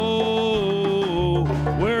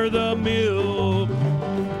the milk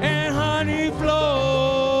and honey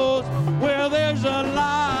flows, where there's a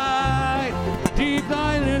light deep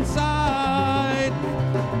down inside,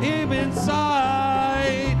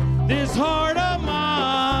 this heart of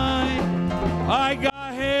mine. I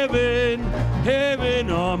got heaven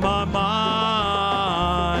on my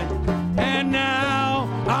mind, and now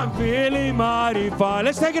I'm feeling mighty fine.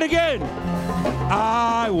 Let's take it again.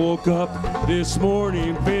 I woke up this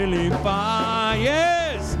morning feeling fine.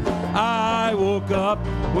 Yes, I woke up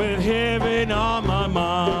with heaven on my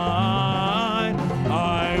mind.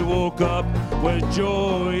 I woke up with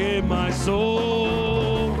joy in my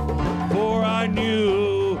soul, for I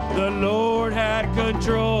knew the Lord had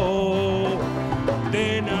control.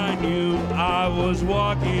 Then I knew I was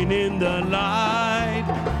walking in the light,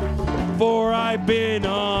 for I've been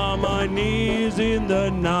on my knees in the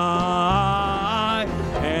night,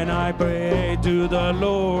 and I pray to the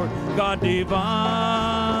Lord God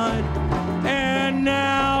divine. And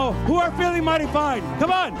now, who are feeling mighty fine?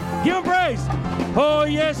 Come on, give him praise. Oh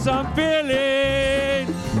yes, I'm feeling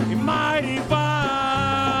mighty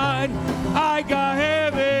fine. I got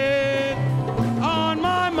heaven on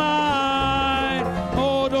my mind.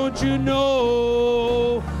 Oh, don't you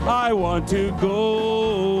know I want to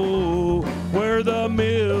go where the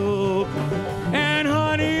milk and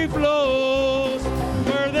honey flows,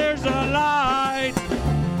 where there's a light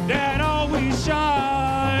that always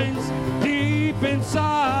shines deep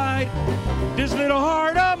inside this little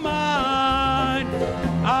heart of mine.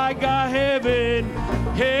 I got heaven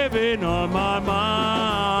on my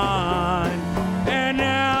mind, and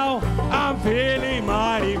now I'm feeling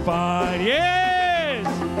mighty fine. Yes!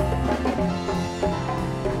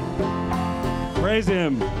 Praise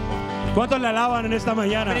him. ¿Cuántos le alaban en esta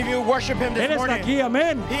mañana? Many of you worship him this Él está morning. aquí,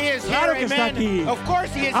 amén. He is Claro here, que está amen. aquí. Of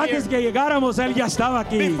course he is Antes here. que llegáramos, él ya estaba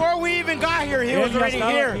aquí. Before we even got here, he Él was ya already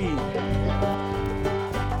estaba here. aquí.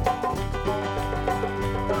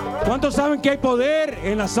 ¿Cuántos saben que hay poder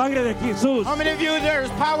en la sangre de Jesús? How many of you there's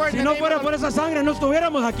power in Si the no name fuera of por esa sangre, no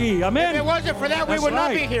estuviéramos aquí. If Amén. it wasn't for that, we That's would not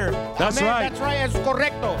right. be here. That's Amen. right. That's right. Es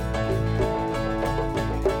correcto.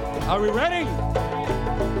 Are we ready?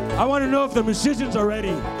 I want to know if the musicians are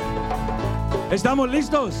ready. ¿Estamos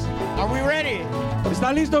listos? Are we ready?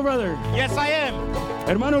 ¿Está listo, brother? Yes, I am.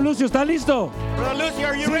 Hermano Lucio, ¿está listo? Brother Lucy,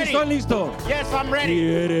 are you Sí, ready? estoy listo. Yes, I'm ready.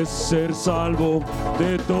 Quieres ser salvo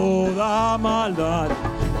de toda maldad,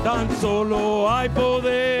 tan solo hay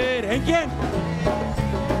poder. ¿En quién?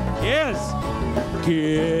 Yes.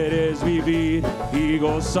 Quieres vivir y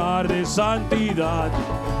gozar de santidad,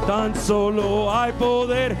 tan solo hay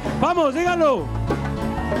poder. Vamos, díganlo.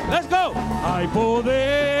 Let's go. Hay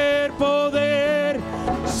poder, poder,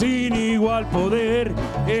 sin igual poder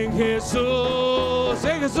en Jesús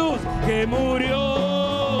que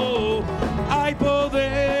murió. Hay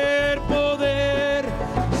poder, poder,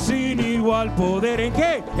 sin igual poder. ¿En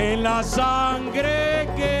qué? En la sangre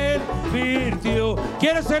que él virtió.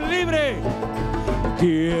 ¿Quieres ser libre?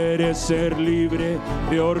 ¿Quieres ser libre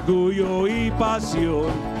de orgullo y pasión?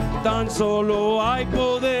 Tan solo hay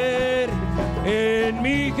poder en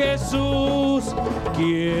mi Jesús.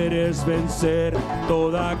 ¿Quieres vencer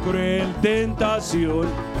toda cruel tentación?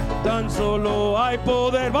 Tan solo hay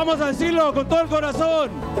poder. Vamos a decirlo con todo el corazón.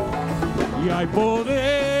 Y hay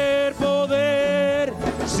poder, poder,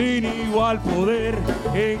 sin igual poder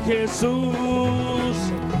en Jesús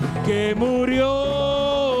que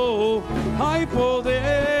murió. Hay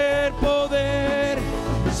poder, poder,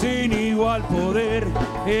 sin igual poder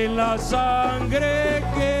en la sangre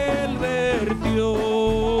que él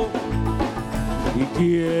vertió. Y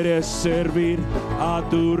quieres servir a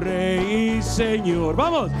tu Rey y Señor.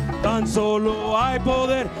 Vamos, tan solo hay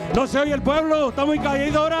poder. No se oye el pueblo, está muy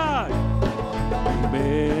callado ahora.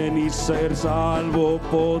 Ven y ser salvo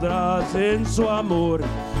podrás en su amor.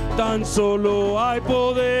 Tan solo hay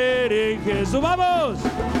poder en Jesús. ¡Vamos!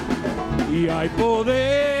 Y hay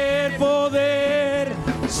poder, poder,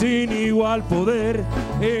 sin igual poder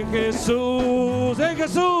en Jesús. ¡En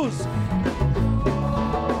Jesús!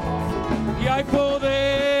 Y hay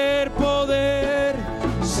poder, poder,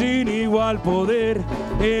 sin igual poder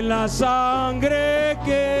en la sangre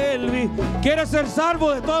que él vi. ¿Quieres ser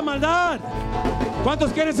salvo de toda maldad?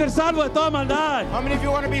 ¿Cuántos quieren ser salvos de toda maldad? How many of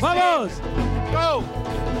you want to be ¡Vamos! saved? Go!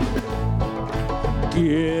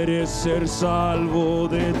 ¿Quieres ser salvo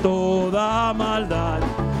de toda maldad?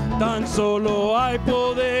 Tan solo hay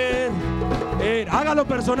poder. Hágalo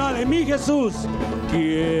personal, en mi Jesús.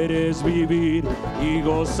 ¿Quieres vivir y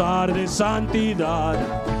gozar de santidad?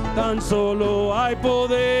 Tan solo hay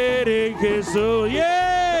poder en Jesús.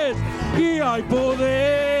 Yes. Y hay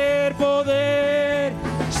poder, poder,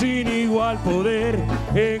 sin igual poder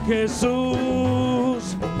en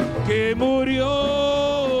Jesús que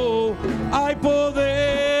murió. Hay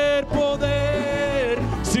poder, poder,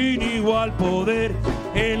 sin igual poder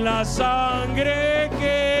en la sangre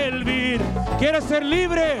que Él vino. ¿Quieres ser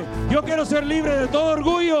libre? Yo quiero ser libre de todo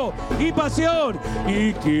orgullo y pasión.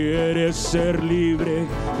 Y quieres ser libre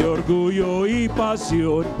de orgullo y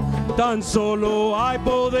pasión. Tan solo hay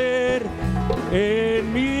poder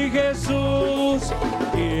en mi Jesús.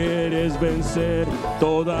 Quieres vencer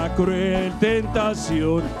toda cruel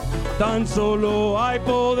tentación. Tan solo hay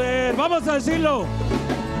poder. Vamos a decirlo.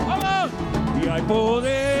 ¡Vamos! Y hay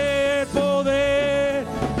poder, poder,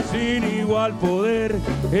 sin igual poder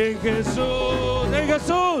en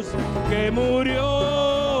Jesús que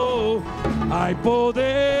murió. Hay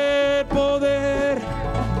poder, poder.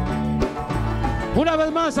 Una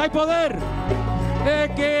vez más, hay poder.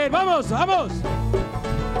 Vamos, vamos.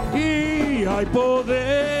 Y hay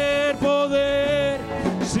poder, poder,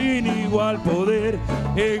 sin igual poder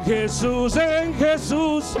en Jesús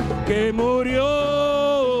que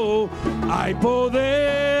murió. Hay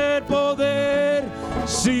poder, poder,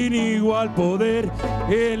 sin igual poder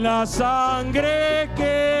en la sangre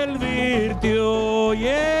que Él virtió.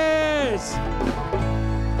 Yes.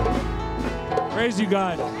 Praise you,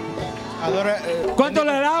 God. ¿Cuánto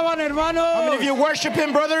le alaban, hermano? How many of you worship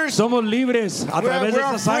Him, brothers? Somos libres a través de we're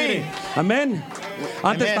esta sangre. Amén.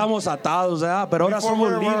 Antes estábamos atados, ¿verdad? Pero ahora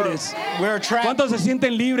somos libres. ¿Cuántos se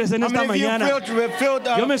sienten libres en esta mañana?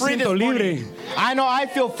 Yo me siento libre. I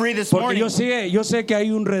feel free this Porque morning. yo sé que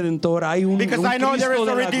hay un Redentor, hay un Cristo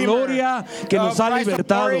de la gloria que nos ha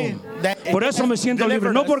libertado. Por eso me siento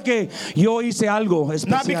libre. No porque yo hice algo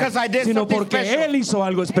especial, sino porque Él hizo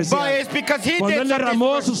algo especial. Cuando Él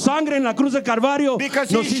derramó su sangre en la cruz de Calvario,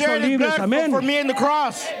 nos hizo libres. Amén.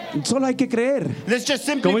 Solo hay que creer.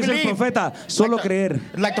 Como dice el profeta, solo creer.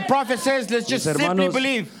 Like the prophet says, let's just simply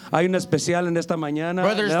believe. Hay una especial en esta mañana.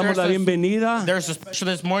 Brothers, le damos la bienvenida. There's a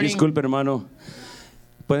special this morning. Disculpe, hermano.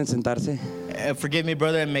 Pueden sentarse. Forgive me,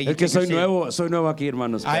 brother, and may you Es que take your soy nuevo aquí,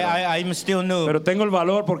 hermanos. I'm still new. Pero tengo el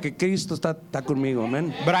valor porque Cristo está conmigo,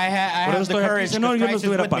 amén. But I have the courage Si no, because yo no Christ is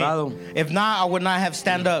estuviera with parado. me. If not, I would not have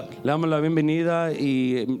stand up. Le damos la bienvenida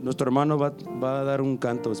y nuestro hermano va a dar un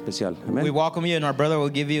canto especial. Amén. We welcome you, and our brother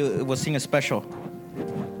will sing a special.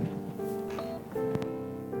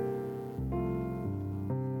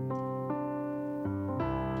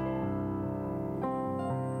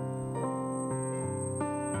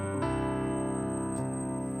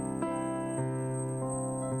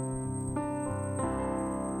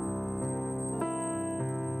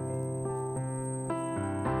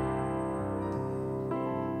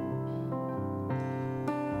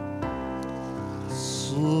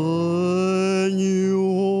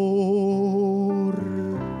 Señor,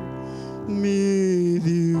 mi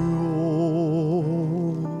Dios,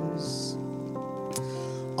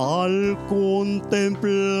 al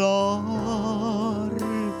contemplar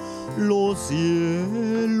los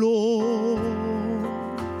cielos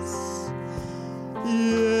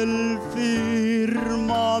y el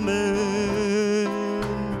firmamento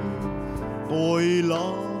y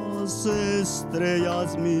las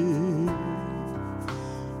estrellas mías,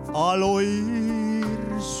 al oír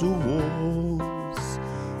su voz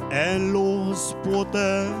en los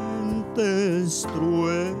potentes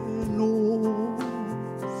truenos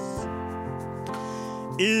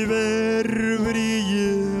y ver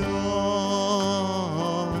brillar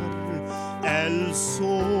el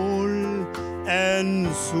sol en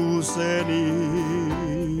su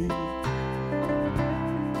cenit,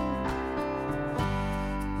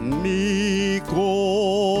 mi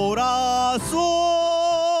corazón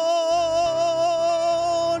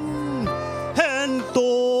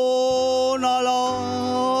entona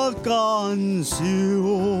la canción.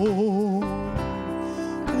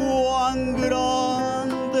 Cuán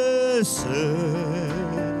grande es Él,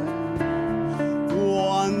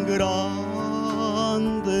 cuán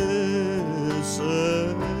grande es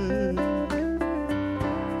Él.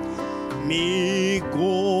 Mi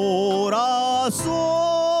corazón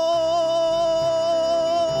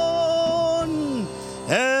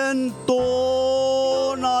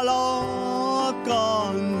entona la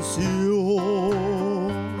canción.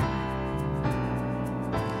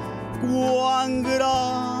 Cuán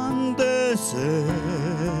grande es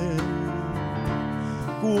Él,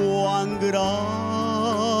 cuán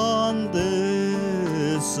grande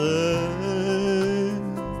es Él.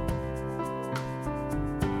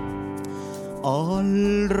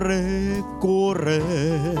 Al recorrer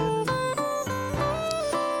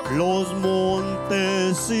los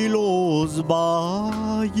montes y los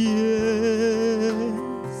valles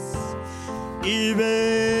y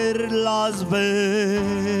ver las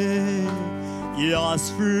bellas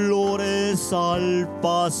flores al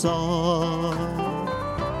pasar,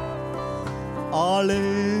 al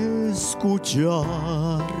escuchar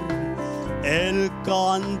el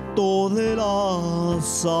canto de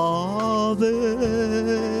las aves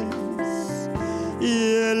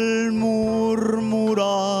y el murmurar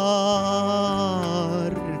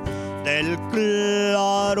del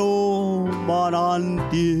claro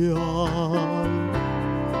manantial.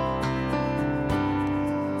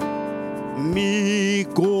 Mi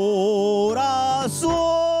corazón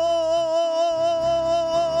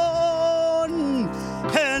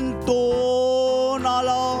entona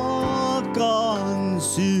la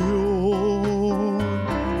canción,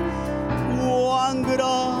 cuán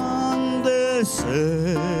grande es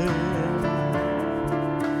Él,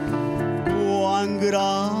 cuán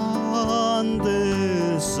grande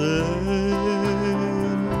es Él.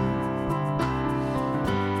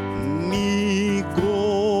 Mi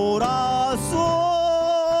corazón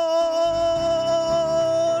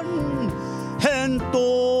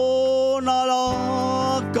entona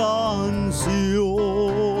la canción,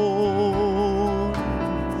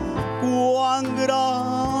 cuán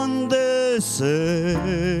grande es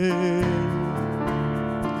Él,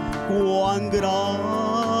 cuán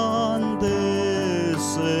grande es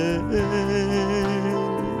Él.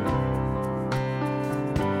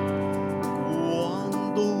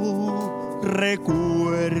 Cuando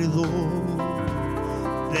recuerdo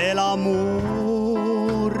del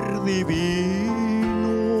amor divino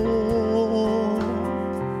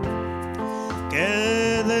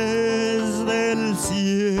que desde el cielo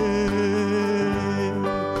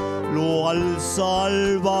al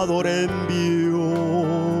Salvador envió,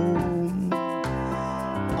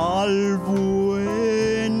 al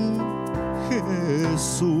buen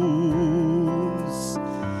Jesús,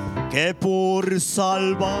 que por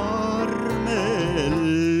salvarme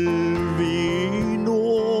Él vino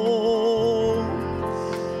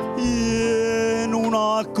y en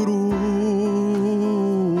una cruz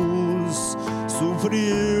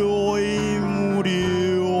sufrió y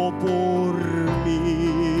murió por mí.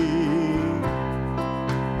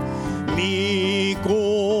 Mi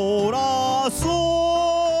corazón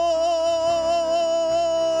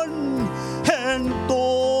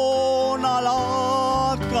entona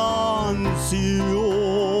la canción,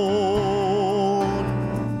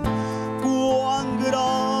 cuán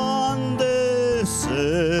grande es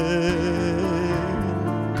Él,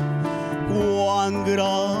 cuán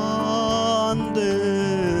grande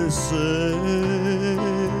es Él.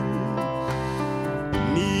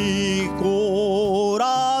 Mi corazón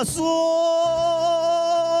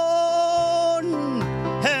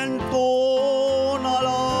entona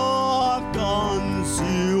la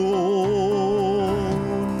canción,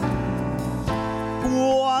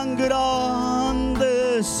 cuán grande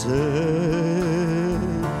es Él,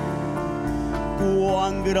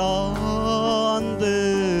 cuán grande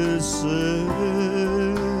es Él.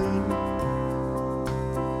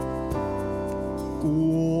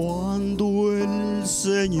 Cuando el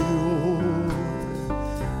Señor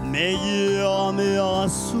me llame a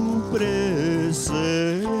su presencia,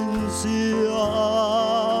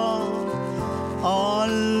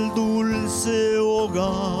 al dulce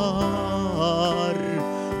hogar,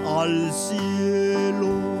 al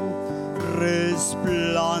cielo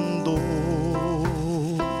resplandor,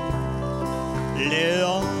 le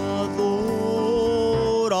adoraré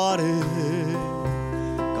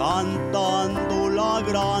cantando la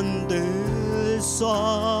grandeza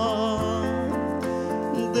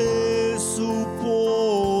de su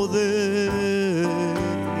poder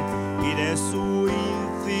y de su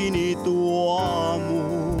infinito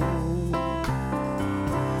amor.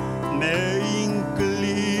 Me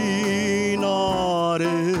inclinaré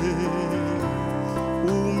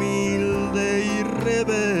humilde y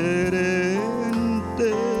reverente,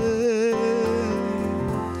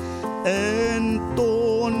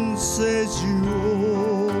 entonces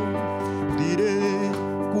yo diré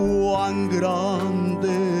cuán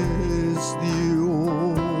grande es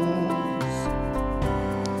Dios.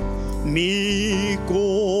 Mi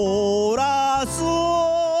corazón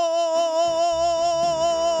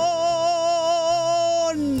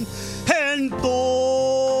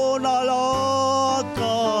entona la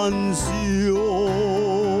canción,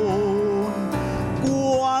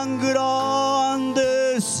 cuán grande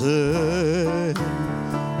es Él,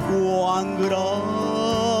 cuán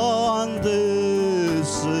grande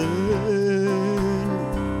es Él.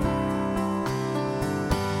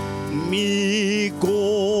 Mi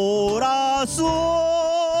corazón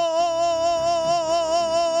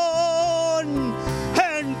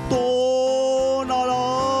entona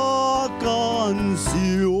la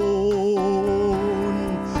canción,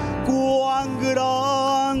 cuán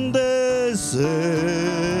grande es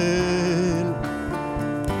Él,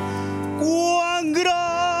 cuán grande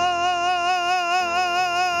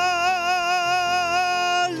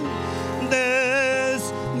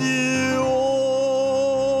es Dios.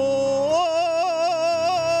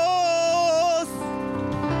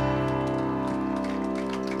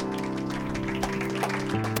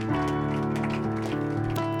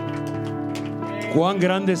 Cuán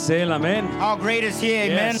grande es Él, amén. How great is He,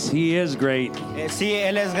 amen. Yes, He is great. Sí,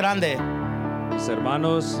 Él es grande. Mis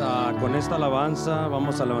hermanos, con esta alabanza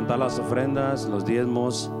vamos a levantar las ofrendas, los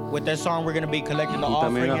diezmos With this song, we're going to be collecting the y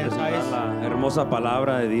también offering a and presentar tithes. la hermosa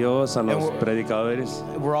palabra de Dios a los we're- predicadores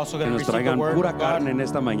We're also que going to nos receive the traigan word pura of God, carne en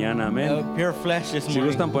esta mañana, amén. pure flesh this Si morning.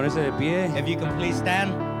 gustan ponerse de pie. If you can please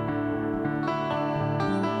stand.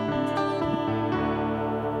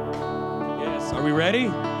 Yes, are we ready?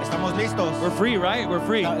 Estamos listos. We're free, right? We're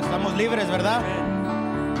free. Estamos libres, ¿verdad?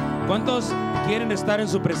 ¿Cuántos quieren estar en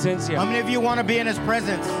su presencia? How many of you want to be in His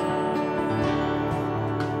presence?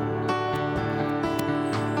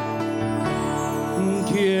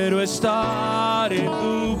 Quiero estar en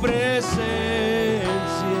tu presencia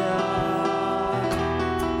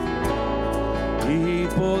y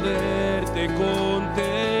poderte contemplar.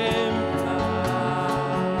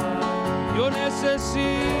 Yo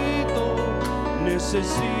necesito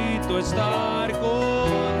estar contigo.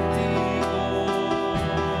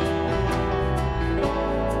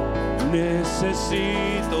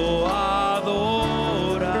 Necesito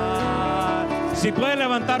adorar. Si pueden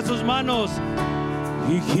levantar sus manos.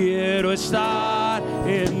 Y quiero estar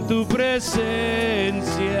en tu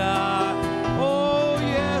presencia, oh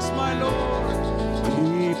yes, my Lord,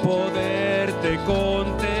 y poderte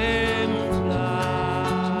contemplar.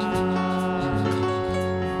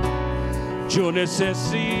 Yo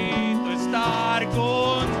necesito estar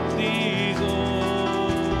contigo,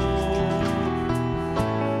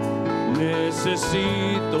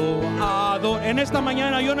 necesito adorar. En esta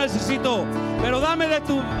mañana yo necesito, pero dame de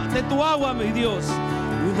tu agua, mi Dios.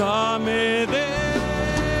 Dame de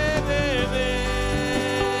beber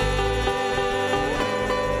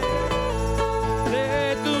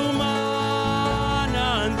de tu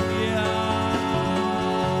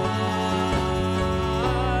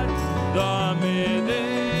manantial. Dame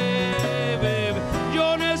de beber.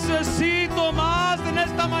 Yo necesito más en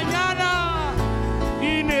esta mañana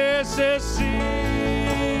y necesito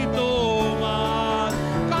más.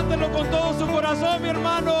 Cántelo con todo su corazón, mi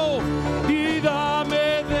hermano. Y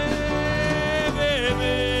dame de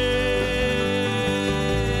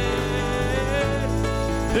beber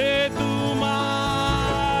de tu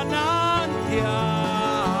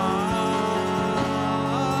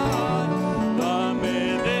manantial.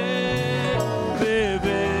 Dame de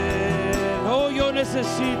beber. Oh, yo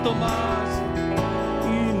necesito más y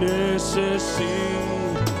necesito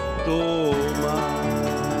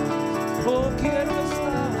más. Oh, quiero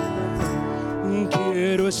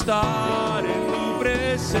estar en tu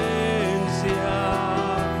presencia,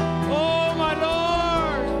 oh my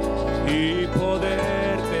Lord, y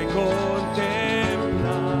poderte contemplar.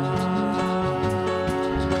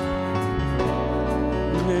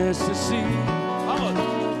 Necesito, vamos.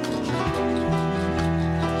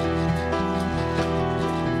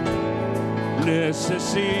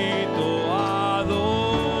 Necesito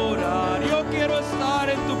adorar. Yo quiero estar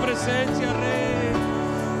en tu presencia, Rey.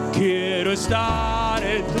 Quiero estar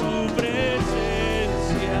en tu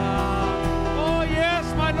presencia, oh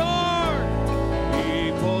yes, my Lord,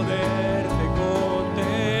 y poderte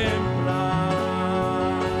contemplar.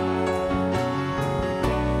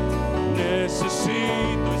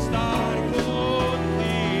 Necesito estar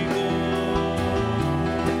contigo,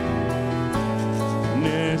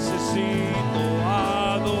 necesito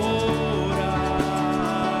adorar.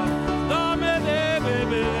 Dame de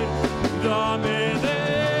beber, dame de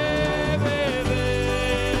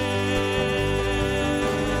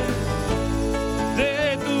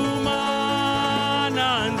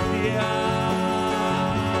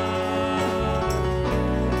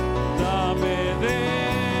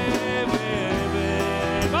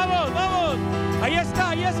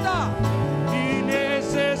ahí está. Y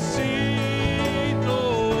necesito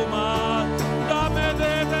más. Dame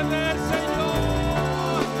de beber,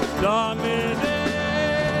 Señor. Dame de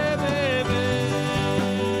beber.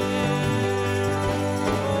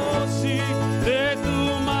 Oh, sí, de tu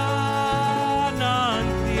manantial.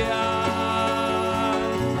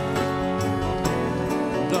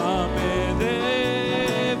 Dame de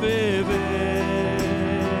beber.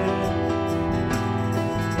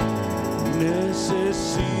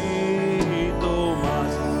 Necesito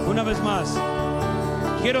más. Una vez más.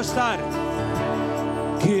 Quiero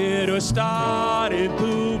estar en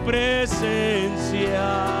tu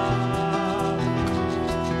presencia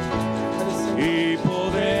y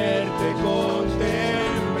poderte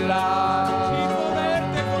contemplar,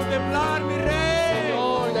 mi Rey.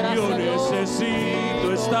 Yo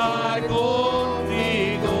necesito estar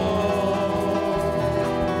contigo,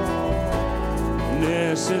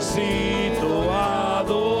 necesito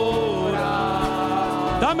adorar.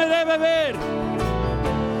 Dame de beber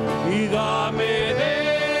y dame de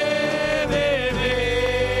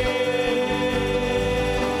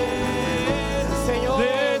beber, Señor,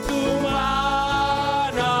 de tu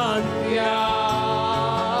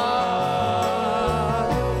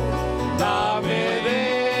manantial. Dame de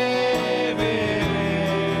beber.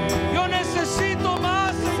 Yo necesito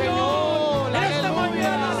más, Señor. En esta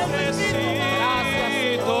mañana necesito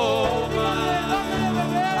más.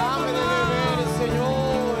 dame de beber,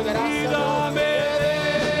 Señor, Y gracias. dame de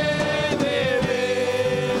beber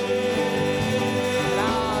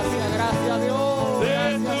Gracias, Dios. de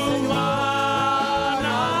Gracias, tu Señor. manantial.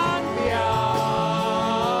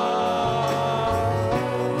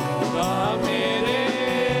 Dame de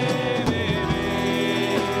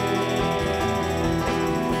beber.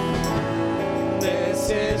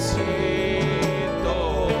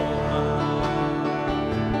 Necesito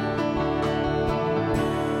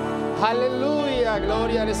Aleluya,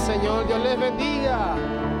 gloria al Señor, Dios les bendiga.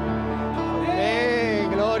 Amén,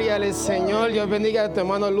 gloria al Señor, Dios bendiga a tu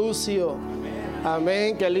hermano Lucio.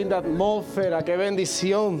 Amén, qué linda atmósfera, qué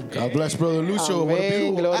bendición. God bless Brother Lucio. What a Amén,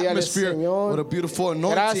 beautiful gloria al atmosphere. Señor. What a beautiful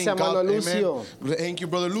anointing. Gracias, hermano God, Lucio. amen. Thank you,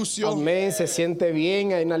 Brother Lucio. Amén, se siente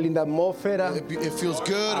bien, hay una linda atmósfera. It feels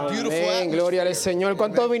good, a beautiful Amén, atmosphere. gloria al Señor.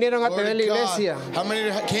 ¿Cuántos vinieron a Glory tener to la God. iglesia? How many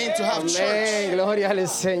came to have Amén, church? gloria al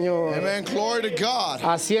Señor. Amen. Glory to God.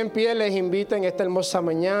 Así en pie les invito en esta hermosa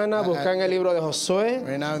mañana, buscan el libro de Josué,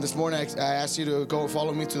 Right now, this morning, I asked you to go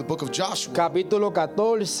follow me to the book of Joshua, capítulo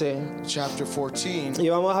 14, chapter 14, y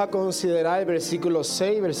vamos a considerar el versículo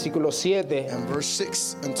 6, versículo 7. and verse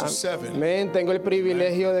 6 unto 7. Amén, tengo el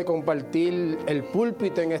privilegio de compartir el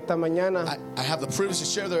púlpito en esta mañana I have the privilege to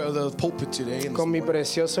share the pulpit today and con mi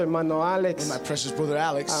precioso hermano Alex. my precious brother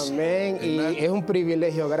Alex. Amén, y Amen. es un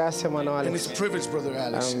privilegio, gracias hermano And Alex. it's a privilege, brother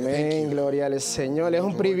Alex. Thank Amén, you. gloria al Señor. Es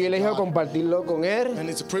un privilegio compartirlo con él And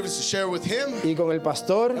it's a privilege to share with him y con el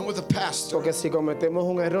pastor, and with the pastor. porque si cometemos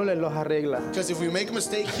un error, él los arregla. Because if we make a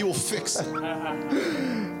mistake, he will fix it.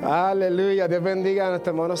 Aleluya, Dios bendiga a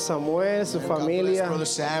nuestro hermano Samuel, su God bless familia. Brother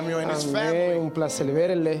Samuel and his Amén, family. un placer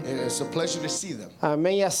verle. It's a pleasure to see them.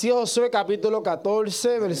 Amén. Y así Josué capítulo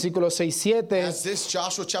 14, versículo 6, 7. As this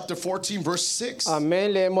Joshua chapter 14 verse 6.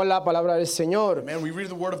 Amén, leemos la palabra del Señor. Man, we read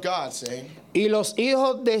the word of God saying, Y los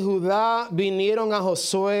hijos de Judá vinieron a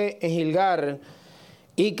Josué en Gilgal,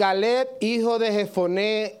 y Caleb, hijo de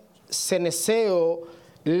Jefoné Ceneseo,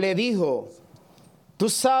 le dijo: Tú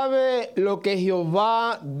sabes lo que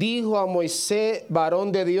Jehová dijo a Moisés,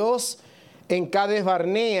 varón de Dios, en Cades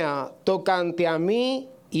Barnea, tocante a mí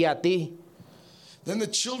y a ti. Then the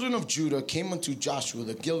children of Judah came unto Joshua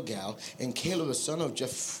the Gilgal, and Caleb the son of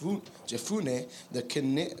Jephunneh the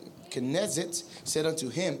Kenizzite said unto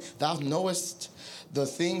him, Thou knowest the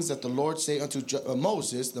things that the Lord say unto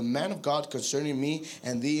Moses, the man of God, concerning me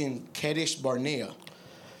and thee in Kadesh Barnea.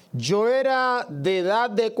 Yo era de edad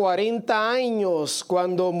de 40 años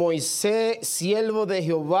cuando Moisés, siervo de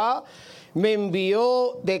Jehová, me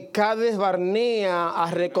envió de Cades Barnea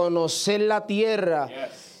a reconocer la tierra.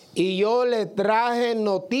 Y yo le traje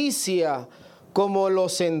noticia como lo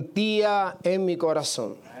sentía en mi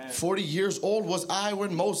corazón. 40 years old was I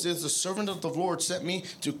when Moses, the servant of the Lord, sent me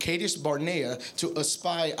to Kadesh Barnea to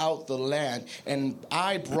espy out the land, and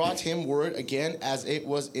I brought him word again as it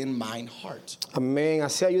was in mine heart. Amén.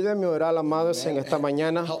 Así ayúdenme a orar, amados, en esta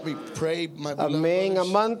mañana. Help me pray, my beloved Amén. brothers.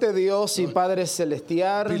 Amante Dios y Padre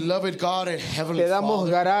Celestial, Beloved God and Heavenly te damos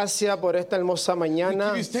Father, gracias por esta hermosa we mañana.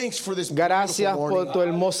 give you thanks for this Gracias beautiful por morning. tu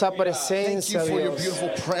hermosa Thank you presencia, for your Dios. beautiful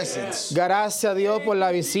presence. Gracias, Dios, por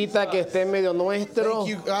la visita que esté en medio nuestro, Thank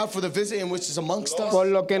you, God, for the visit in which is amongst us. por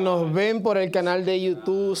lo que nos ven por el canal de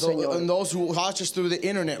YouTube, Señor. And those who watch us through the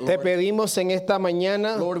internet, Te Lord. pedimos en esta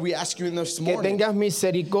mañana Lord, we ask you in this que morning, tengas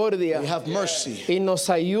misericordia you have mercy. y nos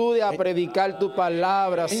ayude a predicar tu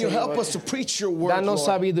palabra, And you help Señor. us to preach your word, Danos Lord.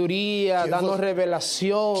 sabiduría, Give danos us-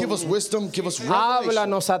 revelación. Give us wisdom, give us revelation.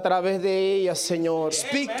 Háblanos a través de ella, Señor.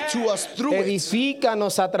 Speak to us through it.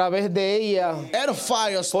 Edifícanos a través de ella.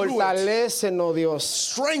 Edify us through it. Fortalécenos, Dios.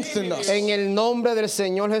 Strengthen us. En el nombre del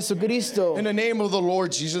Señor Jesucristo, In the name of the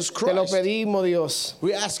Lord Jesus te lo Christ. pedimos, Dios.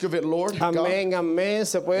 We ask of it, Lord. God. Amén, amén.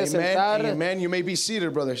 Se puede Amen. sentar. Amen. You may be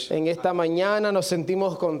seated, brothers. En esta mañana nos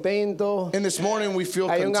sentimos contentos. And this morning we feel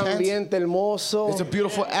Hay un content. ambiente hermoso. It's a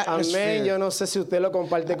beautiful Amén. atmosphere. Yo no sé si usted lo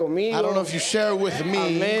comparte conmigo. I don't know if you share with me.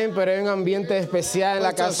 Amén. Pero hay un ambiente especial en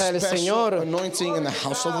la But it's casa a del special Señor. anointing in the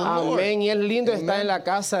house of the Lord. Amén. Y es lindo Amen. estar en la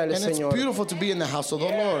casa del And it's Señor. beautiful to be in the house of the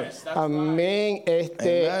Lord. Amén.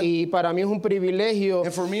 Amen. Y para mí es un privilegio,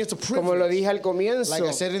 And for me, it's a como lo privilege, dije al comienzo, like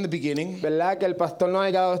I said in the beginning, ¿verdad? Que el pastor nos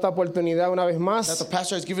haya dado esta oportunidad una vez that más the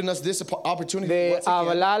pastor has given us this opportunity de once again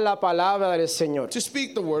hablar la palabra del Señor. to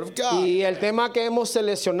speak the word of God. Y el tema que hemos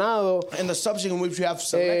seleccionado And the subject in which we have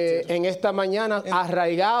selected, en esta mañana,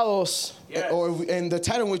 arraigados or in the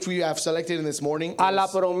title in which we have selected in this morning, a la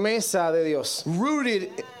is promesa de Dios.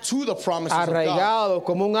 rooted to the promises of God. Arraigados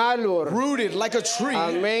como un árbol. Rooted like a tree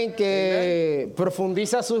Amén. Que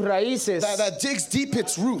profundiza sus raíces. that digs deep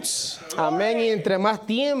its roots. Amén. Y entre más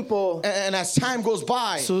tiempo And as time goes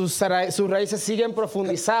by, sus raíces siguen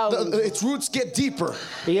profundizados. its roots get deeper.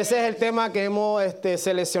 Y ese es el tema que hemos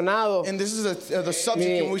seleccionado And this is the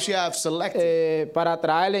subject in which we have selected para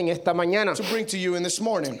traer en esta mañana. to bring to you in this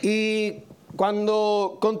morning. Y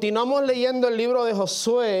cuando continuamos leyendo el libro de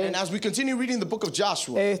Josué, And as we continue reading the book of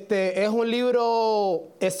Joshua, es un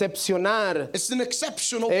libro excepcional, it's an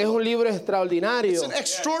exceptional es book. un libro It's extraordinario. an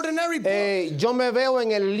extraordinary book. Yo me veo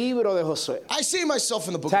en el libro de Josué. I see myself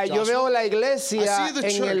in the O book sea, of yo veo Joshua. la iglesia I see the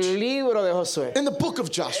en el church. libro de Josué. In the book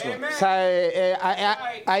of Joshua, O sea,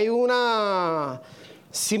 hay una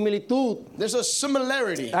similitud. there's a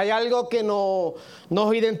similarity. Hay algo que nos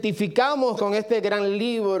identificamos con este gran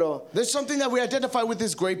libro. There's something that we identify with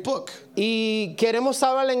this great book. Y queremos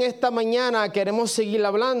hablar en esta mañana, queremos seguir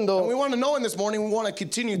And we hablando want to know in this morning, we want to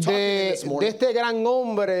continue talking in de this morning, este gran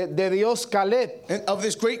hombre de Dios, Caleb. and of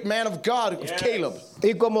this great man of God, of Caleb.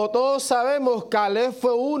 Y como todos sabemos, Caleb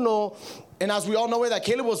fue uno And as we all know it, that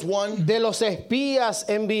Caleb was one de los espías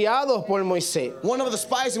enviados por Moisés of the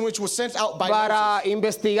spies in which was sent out by para Moses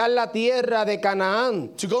investigar la tierra de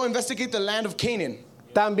Canaán. to go investigate the land of Canaan.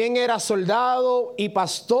 También era soldado y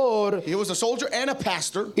pastor He was a soldier and a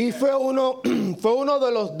pastor, y fue uno de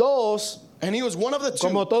los dos, and he was one of the two,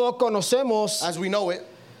 como todos conocemos, as we know it,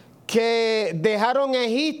 que dejaron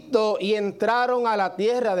Egipto y entraron a la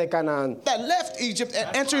tierra de Canaán. that left Egypt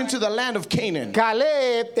and entered into the land of Canaan.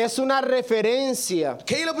 Caleb es una referencia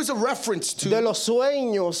Caleb is a reference de to los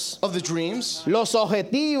sueños, of the dreams, los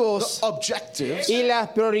objetivos the objectives, y las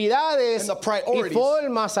prioridades and the y priorities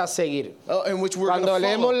formas a seguir. in which we're going Cuando to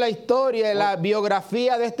leemos follow. la historia y la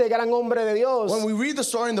biografía de este gran hombre de Dios, When we read the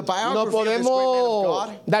story and the no biography of this great man of podemos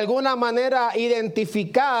God, de alguna manera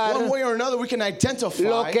identificar one way or another we can identify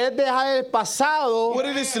lo que es dejar el pasado what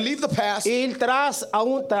it is to leave the past e ir tras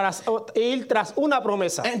una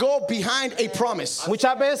promesa. and go behind a promise.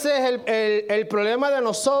 Muchas veces el problema de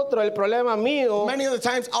nosotros, el problema mío, Many of the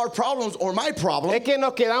times our problems or my problem es que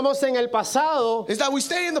nos quedamos en el pasado is that we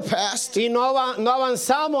stay in the past y no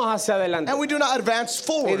avanzamos hacia adelante. and we do not advance Y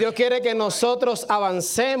forward. Dios quiere que nosotros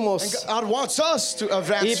avancemos God wants us to y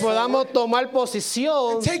advance forward, podamos tomar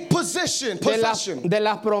posición take possession de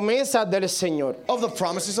las promesas del Señor. of the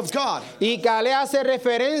promises of God. Y Caleb hace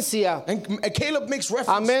referencia, And Caleb makes reference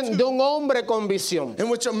amén, de to un hombre con visión, in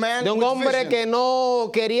which a man de un with hombre vision, que no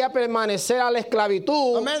quería permanecer a la a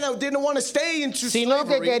esclavitud, man that didn't want to stay into sino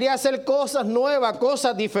que slavery, quería hacer cosas nuevas,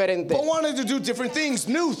 cosas diferentes. but wanted to do different things,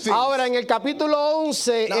 new things. Ahora, en el capítulo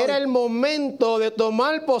 11 Now- era el momento de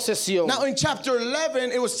tomar posesión Now in chapter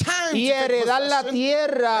 11, it was time y to take heredar la possession,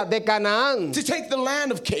 tierra de Canaán. to take the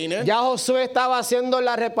land of Canaan. Ya Josué estaba haciendo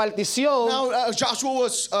la repartición Now Joshua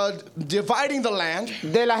was dividing the land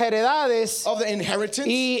de las heredades of the inheritance.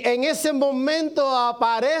 y en ese momento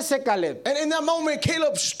aparece Caleb. And in that moment,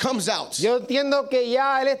 Caleb comes out. Yo entiendo que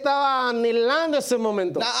ya él estaba anhelando ese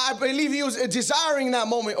momento. Now, I believe he was desiring that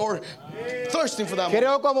moment or thirsting for that moment.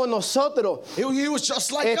 Creo como nosotros He was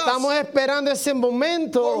just like estamos us. esperando ese We're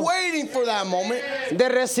momento waiting for that moment de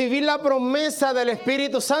recibir la promesa del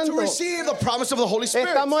Espíritu to Santo. receive the promise of the Holy Spirit.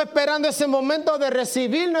 Estamos esperando ese momento de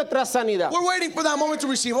recibir nuestra sanidad. We're waiting for that moment to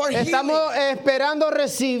receive our healing. Estamos esperando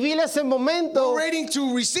recibir ese momento We're waiting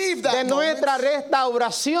to receive de that moment nuestra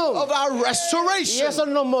restauración. of our Y restoration. eso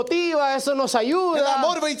nos motiva, eso nos And that ayuda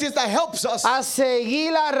motivates us, that helps us a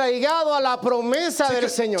seguir arraigado a la promesa del to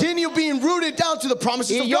Señor. continue being being rooted down to the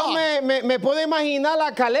promises Y of yo God. me puedo imaginar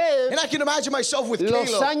a Caleb, And I can imagine myself with los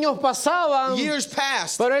Caleb. años pasaban, Years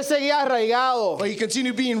passed, pero él seguía arraigado. but he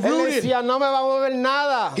continued being Él rooted. decía, no me va a mover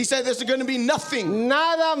nada. He said there's going to be nothing.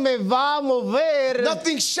 Nada me va a mover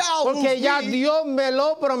Nothing shall move porque ya me Dios me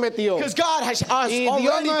lo prometió. because God has Y Dios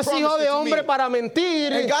already no es promised hijo it de to me. hombre para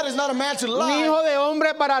mentir, And God is not a man to ni lie, hijo de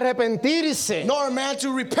hombre para arrepentirse. nor a man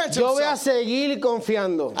to repent Yo voy a himself. seguir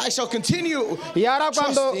confiando. I shall continue Y ahora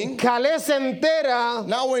cuando trusting. Caleb se entera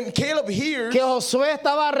Now when Caleb hears que Josué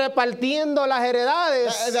estaba repartiendo las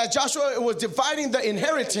heredades, that Joshua was dividing the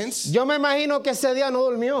inheritance, yo me imagino que ese día no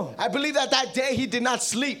durmió. I believe that that day he did not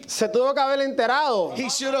sleep. Se tuvo que haber enterado, He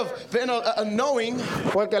should have been knowing,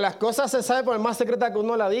 porque las cosas se saben por más secreta que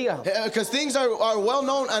uno la diga. because things are well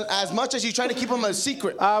known, and as much as you try to keep them a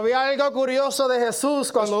secret. Había algo curioso de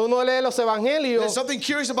Jesús cuando uno lee los There's evangelios something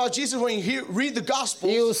curious about Jesus when you read the y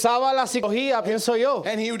Gospels, usaba la psicología, pienso yo.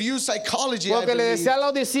 and he would use psychology. I Porque le believe. decía a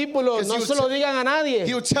los discípulos, no Because se lo digan a nadie.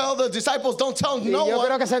 He would tell the disciples, "Don't tell Y no yo one."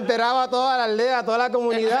 creo que se enteraba toda la aldea, toda la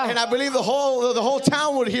comunidad. And I believe the whole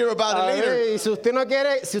town would hear about A it later. ver, y si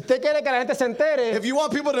usted quiere que la gente se entere, If you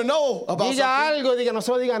want people to know about diga something, algo y diga no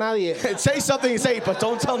se lo diga a nadie. say something and say, but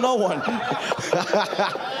don't tell no one.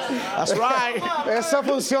 That's right. Eso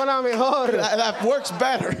funciona mejor. That works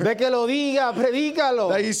better. De que lo diga, predícalo.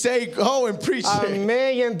 That you say, go and preach it.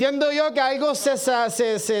 Amén. Y entiendo yo que algo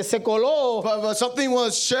se coló But something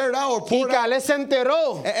was shared out or y poured out, Caleb se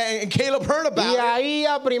enteró. and Caleb heard Y about it. ahí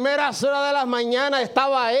a primeras horas de la mañana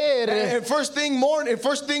estaba él. And first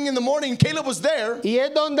thing in the morning, Caleb was there. Y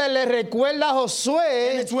es donde le recuerda a And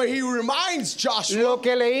Josué it's where he reminds Joshua lo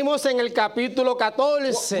que leímos en el capítulo what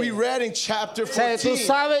 14. we read in chapter O sea, tú 14.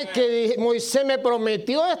 sabes que Moisés me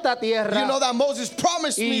prometió esta You know tierra that Moses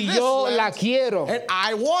promised me y this yo land, la quiero. and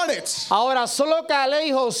I want it. Ahora, solo Caleb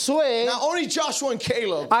y Josué Now only Joshua and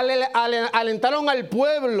Caleb alentaron al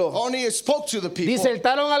pueblo, only spoke to the people.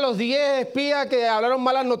 disertaron a los 10 espías que hablaron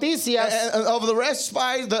malas noticias And of the rest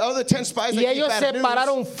spies, the other 10 spies y that keep ellos se bad news,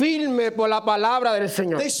 pararon firme por la palabra del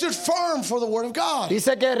Señor. they stood firm for the word of God.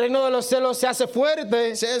 Dice que el reino de los cielos se hace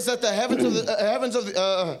fuerte It says that the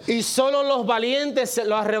y solo los valientes se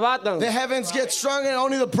lo arrebatan. the heavens get strong and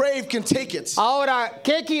only the brave can take it. Ahora,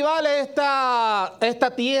 ¿qué equivale esta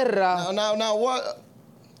tierra? Now what?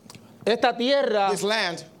 Esta tierra This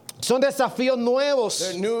land, son desafíos nuevos,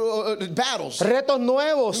 there are new battles, retos new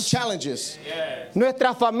nuevos. challenges.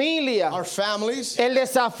 Nuestra familia, Our families, el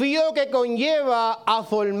desafío que conlleva a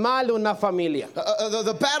formar una familia.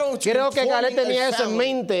 the battle to Creo que Caleb forming a tenía eso en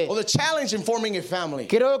family, mente. or the challenge in forming a family.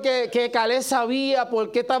 Creo que Caleb sabía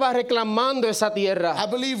por qué estaba reclamando esa tierra. I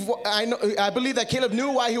believe that Caleb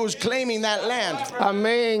knew why he was claiming that land.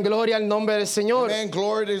 Amén, gloria al nombre del Señor. Amen.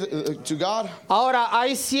 Glory to God. Ahora,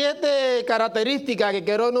 hay 7 características que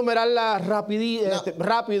quiero enumerarlas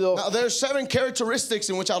rápido. Now, there are 7 characteristics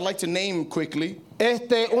in which I'd like to name quickly.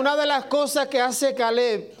 Una de las cosas que hace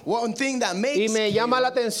Caleb, One thing that y makes me llama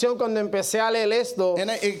la atención cuando empecé a leer esto,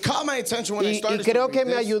 and it caught my attention when I y started creo to que read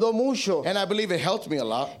me this, ayudó mucho, and I believe it helped me a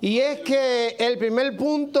lot. y es que el primer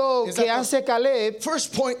punto Is que that hace Caleb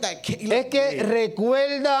First point that Caleb es que made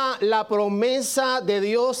recuerda la promesa de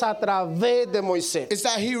Dios a través de Moisés. is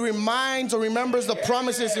that he reminds or remembers the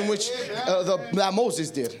promises in which that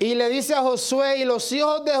Moses did. Y le dice a Josué, y los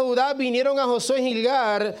hijos de Judá vinieron a Josué en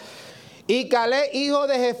Gilgal, y Caleb, hijo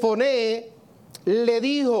de Jefoné, le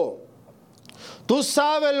dijo, tú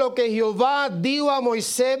sabes lo que Jehová dijo a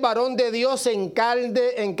Moisés, varón de Dios, en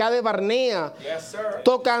Cade Barnea,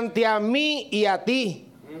 tocante a mí y a ti.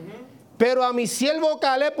 Pero a mi siervo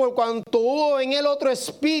Caleb, por cuanto hubo en él otro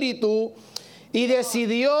espíritu, y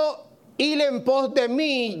decidió ir en pos de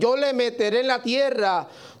mí, yo le meteré en la tierra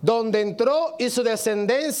donde entró, y su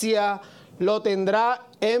descendencia lo tendrá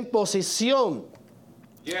en posición.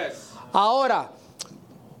 Ahora,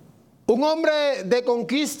 un hombre de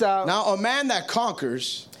conquista Now, a man that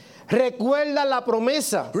conquers recuerda la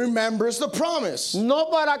promesa, remembers the promise, no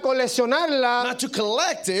para coleccionarla, not to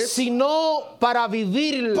collect it, sino para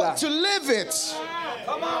vivirla. but to live it.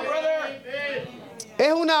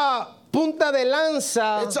 Es una punta de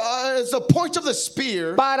lanza It's the point of the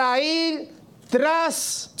spear para ir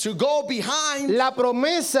tras to go behind la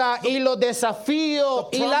promesa y los desafíos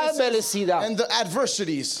the y la promises adversidad. and the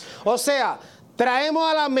adversities. O sea,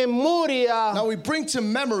 traemos a la memoria Now we bring to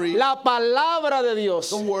memory la palabra de Dios,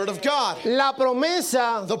 the word of God, la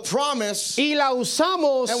promesa, the promise, y la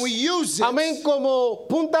usamos, and we use it amén, como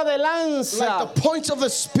punta de lanza like the point of the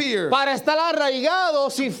spear para estar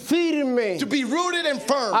arraigados y firmes, to be rooted and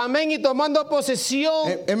firm. amén, y tomando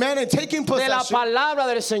posesión Amen. And taking de la possession palabra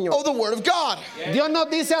del Señor. of the word of God. Dios nos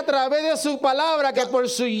dice a través de su palabra que por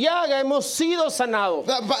su llaga hemos sido sanados.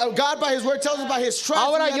 God by his word tells us by his stripes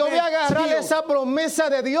Ahora we yo have voy a been agarrar healed. esa promesa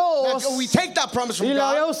de Dios Now, we take that promise from y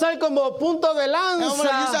la voy a God usar como punto de and I'm going to use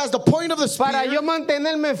that lanza as the point of the para spear yo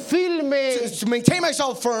mantenerme firme, to maintain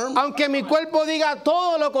myself firm. aunque mi cuerpo diga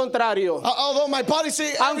todo lo contrario, Although my body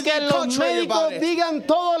say aunque everything los contrary about médicos it. digan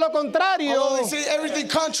todo lo Although contrario, they say everything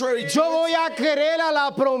contrary to yo it. voy a creer a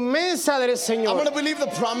la promesa del I'm Señor going to believe the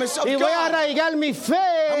promise of y voy a God. arraigar mi I'm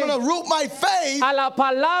fe going to root my faith a la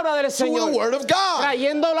palabra del to the Señor, word of God.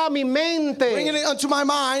 trayéndolo a mi Bringing mente, it unto my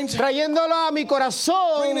mind, trayéndolo a mi bringing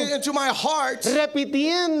corazón, it into my heart,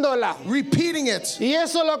 repitiéndola. repeating it. Y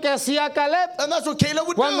eso es lo que hacía Caleb And that's what Caleb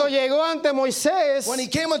would cuando do. llegó ante Moisés. When he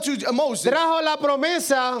came unto Moses, Trajo la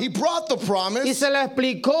promesa he brought the y promise. se la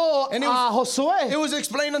explicó And it a It Josué. was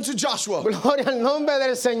explained unto Joshua. Gloria al nombre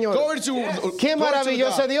del Señor. Glory to Qué glory to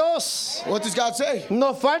maravilloso God. Dios. What does God say?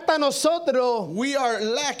 Nos falta a nosotros We are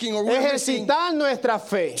lacking or we're missing ejercitar nuestra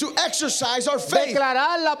fe, to exercise our faith.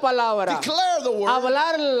 declarar la palabra, Declare the word.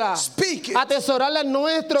 hablarla, Speak it. atesorarla en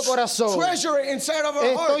nuestro corazón. Treasure it inside of our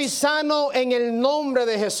Estoy hearts. sano en el nombre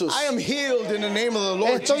de Jesús. I am healed in the name of the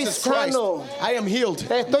Lord Estoy Jesus Christ. sano. I am healed.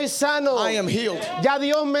 Estoy sano. I am healed. Ya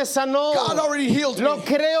Dios me sanó. God already healed me. Lo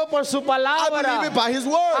creo por su I believe palabra. it by his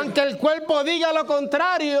word. Aunque el cuerpo diga lo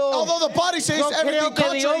contrario, Although the body says yo everything creo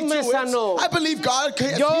que Dios contrary me to sanó. it, I believe God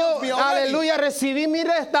has yo, healed me already. aleluya, recibí mi I believe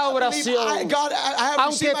restauración. God, I have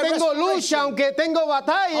Aunque received my tengo lucha, restoration. aunque tengo Although I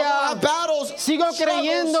batalla, have battles, sigo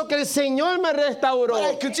creyendo que el Señor me restauró. but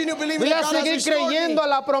I continue believing Voy that a God has seguir restored me. creyendo a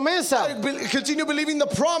la promesa. I continue believing the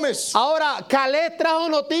promise. Ahora, Caleb trajo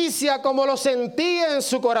noticia como lo sentía en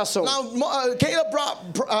su corazón. Now, Caleb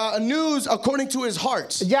brought news according to his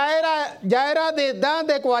heart. Ya era de edad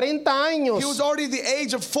de 40 años. He was already the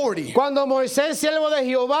age of 40. Cuando Moisés, siervo de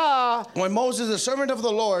Jehová, When Moses, the servant of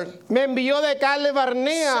the Lord, me envió de Cale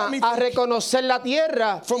Barnea a reconocer la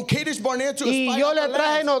tierra. from Kadesh Barnea to Y spy yo out le the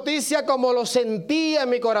traje land. noticia como lo sentía en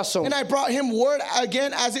mi corazón. And I brought him word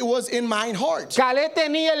again as it was in mine heart. Caleb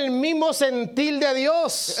tenía el mismo sentir de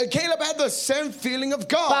Dios. Caleb had the same feeling of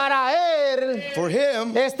God. Para él For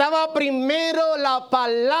him, estaba primero la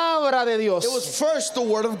palabra de Dios. it was first the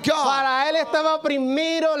word of God. Para él estaba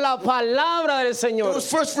primero la palabra del It Señor. was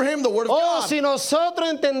first for him the word of Oh, God. si nosotros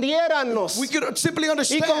entendiéramos We could simply y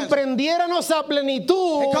understand comprendiéramos a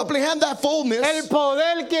plenitud and comprehend that fullness, el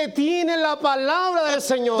poder que tiene la palabra del the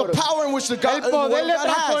Señor, power in which the el word poder of de God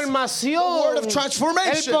has, the word transformación, of el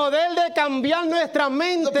transformation, poder de cambiar nuestra the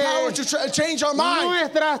mente, power to change our mind,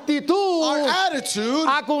 nuestra our actitud attitude,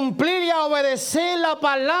 a cumplir y a obedecer la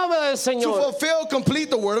palabra del to Señor. fulfill, complete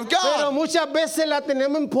the word of Pero God. muchas veces la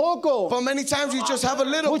tenemos en poco. But many times you just have a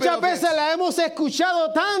little bit Muchas of veces it. la hemos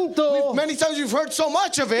escuchado tanto Many times you've heard so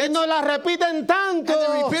much of y it, nos la repiten tanto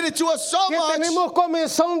and they repeat it to us so que much tenemos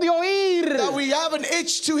comezón de oír. that we have an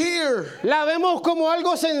itch to hear. La vemos como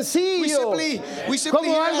algo We sencillo, simply como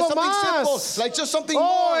hear it as algo something más. simple, like just something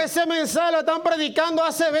Oh, more. ese mensaje lo están predicando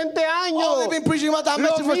hace 20 Oh, años. they've been preaching about that Lo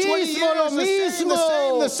message for 20 mismo, years. lo The same,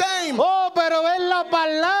 mismo. the same. Oh, pero es la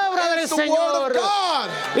palabra del It's the word Señor. of God.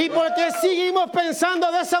 ¿Y por qué seguimos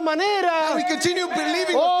pensando de esa And manera? we continue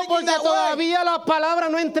believing Oh, and thinking porque that way. todavía la palabra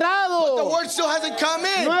no ha The entrado. word still hasn't come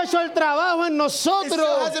in. No ha hecho el trabajo en It still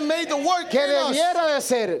nosotros hasn't made the work que in us debiera de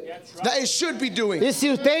ser. that it should be doing. Y si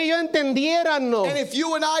usted y yo entendiéramos And if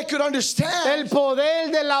you and I could understand el poder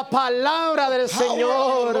de la palabra del power of the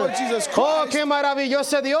Señor. Lord Jesus Christ. Oh, qué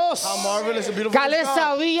maravilloso Dios. how marvelous and beautiful Caleb is God.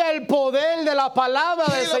 sabía el poder de la palabra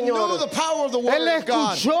del Caleb knew Señor. the power of the word Él of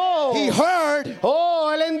God. escuchó. He heard,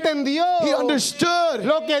 Oh, él entendió he understood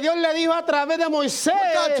lo que Dios le dijo a través de Moisés.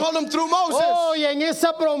 God told him through Moses. Oh, y en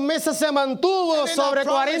esa promesa se mantuvo And in sobre that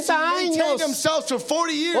promise, 40 he maintained años. himself for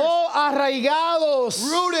 40 years. Oh, arraigados.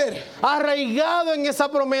 Rooted. Arraigado en esa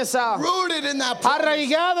promesa. Rooted in that promise.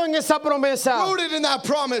 Arraigado en esa promesa. Rooted in that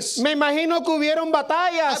promise. Me imagino que hubieron I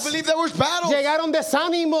batallas. believe there was battles. Llegaron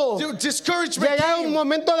desánimo. Discouragement Llegaron came.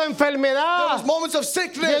 momentos de There enfermedad. was moments of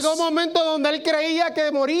sickness. Llegó un momento donde él creía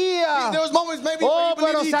que moría. There was moments maybe Oh, where Oh,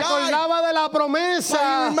 believe pero he se died. acordaba de la promesa. But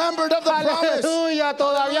he remembered of the promise. Aleluya,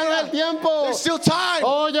 todavía no es el tiempo. There's still time.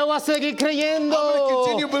 Oh, yo voy a seguir creyendo. I'm gonna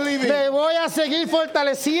continue believing. Me voy a seguir I'm going to keep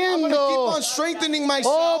fortaleciendo. on strengthening Oh,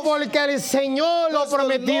 myself. porque el Señor lo because the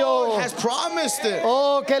prometió. Lord has promised it.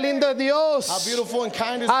 Oh, qué lindo es How Dios. beautiful and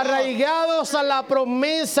kind is God. Arraigados a la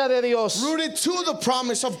promesa de Dios. Rooted to the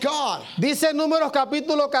promise of God. Dice Números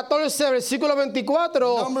capítulo 14, versículo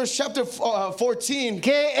 24, Numbers chapter 14.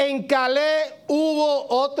 que en Caleb hubo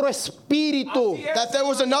otro espíritu. That there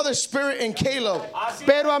was another spirit in Caleb.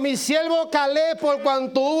 Pero a mi siervo Caleb, por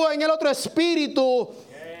cuanto hubo en él otro espíritu,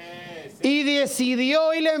 y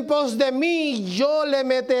decidió ir en pos de mí, yo le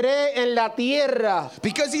meteré en la tierra.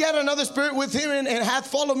 Because he had another spirit with him and hath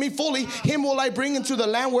followed me fully, him will I bring into the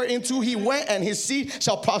land whereinto he went, and his seed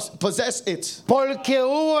shall possess it. Porque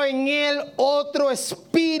hubo en él otro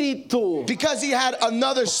espíritu. Because he had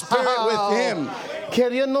another spirit with him. Que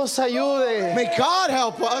Dios nos ayude. May God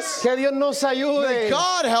help us. Que Dios nos May ayude.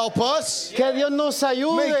 God help us. Que Dios nos May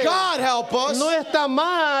ayude. God help us No está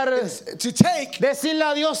mal to take. decirle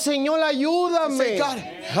a Dios, Señor, Say, ayúdame. God,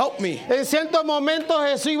 help me. En ciertos momentos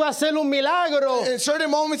Jesús iba a hacer un milagro In certain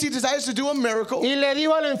moments, he desires to do a miracle. y le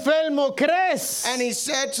dijo al enfermo, ¿crees? And he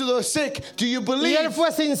said to the sick, do you Y believe? él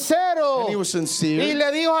fue sincero And he was y sincere.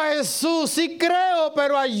 le dijo a Jesús, sí creo,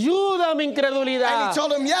 pero ayuda mi And incredulidad. he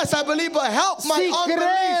told him, yes, I believe, but help my Sí unbelief.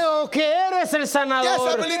 creo que eres el Yes, I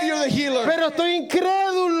sanador, believe you're the healer. pero estoy I'm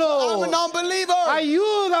incrédulo. an unbeliever.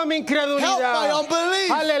 Ayuda mi Help my incredulidad.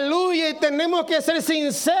 unbelief. Aleluya, y tenemos que ser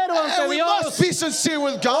sinceros And ante we Dios. must be sincere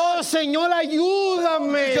with Oh, God. Señor,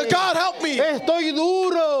 ayúdame. God, help me. Estoy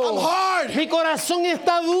duro. I'm hard. Mi corazón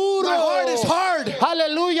está duro. My heart is hard.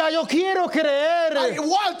 Aleluya, yo quiero creer. I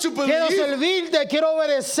want to Quiero believe. servirte, quiero I want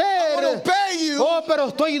to obedecer. obey you, Oh, pero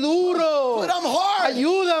estoy duro. but I'm hard.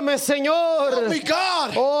 Ayúdame, Señor. Help me,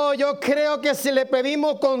 God. Oh, yo creo que si le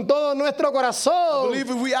pedimos con todo nuestro corazón, Believe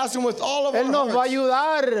if we ask him with all of Él our nos va a hearts,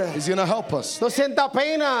 ayudar. he's going to help us. No sienta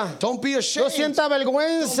pena, Don't be no ashamed. sienta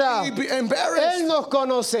vergüenza. Don't be Él embarrassed. nos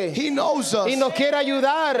conoce He knows us. y nos quiere He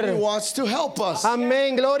ayudar. wants to help us.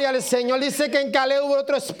 Amén, gloria al Señor. Dice que en Caleb hubo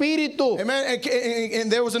otro espíritu. Amen.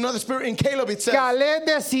 And there was another spirit in Caleb, it says. Caleb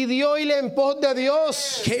decidió ir en pos de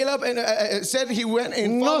Dios. Caleb said he went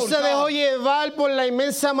and No followed se dejó God. llevar por la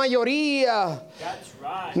inmensa mayoría.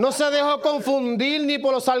 No se dejó confundir ni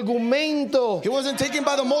por los argumentos, He wasn't taken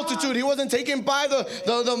by the multitude. He wasn't taken by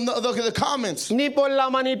the comments ni por la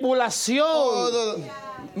manipulación. or the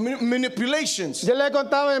manipulations. Yo le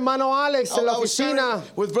contaba a hermano Alex en la I was sharing oficina.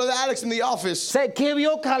 with Brother Alex in the office. Sé ¿qué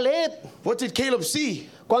vio Caleb What did Caleb see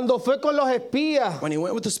cuando fue con los espías? when he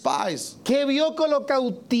went with the spies? ¿Qué vio que lo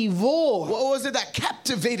cautivó? What was it that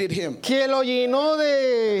captivated him? Que lo llenó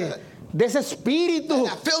de ese espíritu.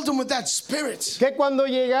 That filled him with that spirit. Que cuando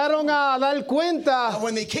llegaron a dar cuenta, And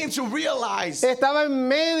when they came to realize estaba en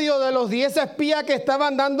medio de los 10 espías que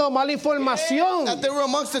estaban dando mala información. that they were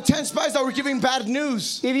amongst the 10 spies that were giving bad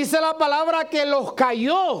news. Y dice la palabra que los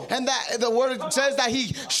cayó. And that the word says that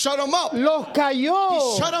he shut them up. Los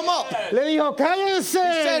cayó. Shut them up. Le dijo, cállense.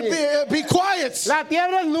 Said, be quiet. La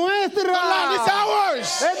tierra es nuestra. The land is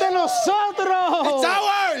ours. Es de nosotros. It's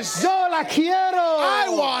ours. Yo la quiero. I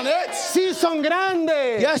want it. Sí, son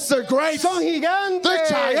grandes. Yes, they're great. Son gigantes. They're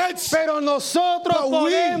giants. Pero nosotros But we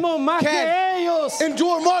podemos más que can ellos.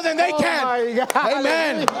 Endure more than they Oh can. my God.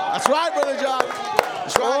 Amen. That's right, Brother John.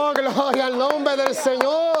 That's right. Oh, gloria al nombre del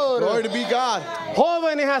Señor. Glory to be God.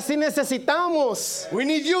 Jóvenes, así necesitamos. We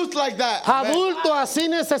need youth like that. Amen. Adultos, así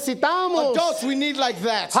necesitamos. Adults, we need like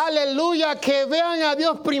that. Aleluya, que vean a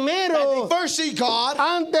Dios primero First see God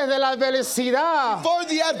antes de la adversidad. for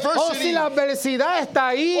the Oh, si adversity. la adversidad está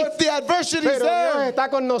ahí, Or if the adversity is pero Dios there, está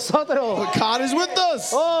con nosotros. but God is with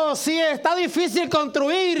us. Oh, sí, está difícil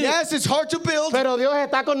construir, Yes, it's hard to build, pero Dios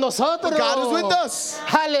está con nosotros. but God is with us.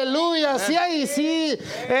 Aleluya, sí,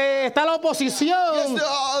 está la Yes, oposición,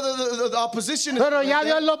 the opposition is pero ya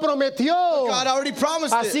Dios lo prometió. God already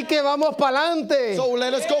promised Así it. que vamos para adelante, So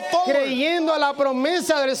let us go forward. creyendo a la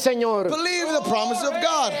promesa del Señor. Believe the promise of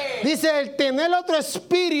God. Dice, el tener otro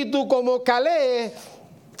espíritu como Caleb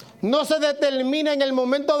no se determina en el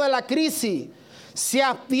momento de la crisis, se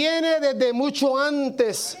abstiene desde mucho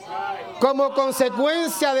antes, como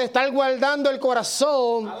consecuencia de estar guardando el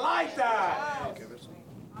corazón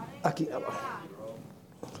aquí abajo,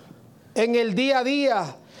 en el día a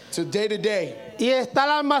día, To day to day. y estar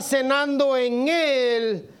almacenando en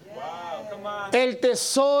él el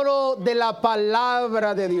tesoro de la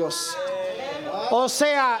palabra de Dios. O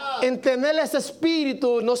sea, En tener ese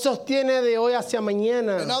espíritu no se obtiene de hoy hacia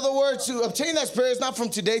mañana. In other words, to obtain that spirit is not from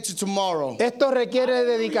today to tomorrow. Esto requiere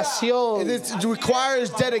dedicación. It requires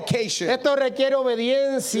dedication. Esto requiere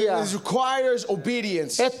obediencia. It requires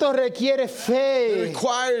obedience. Esto requiere It fe.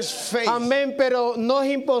 requires faith. Amén, pero no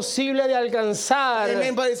es imposible de alcanzar.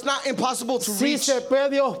 Amen. But it's not impossible to Sí reach. se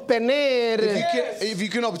puede obtener If you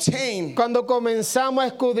can obtain, cuando comenzamos a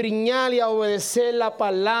escudriñar y a obedecer la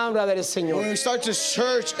palabra del Señor. when we start to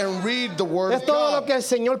search and read the Word Es of todo lo God. que el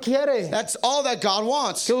Señor quiere. That's all that God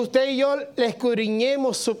wants. Que usted y yo le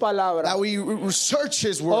escudriñemos su palabra. That we research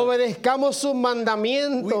His Word. Obedezcamos sus We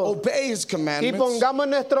mandamientos. obey His Y commandments. pongamos en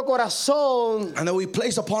nuestro corazón, And that we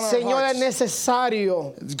place upon our Señor, es hearts.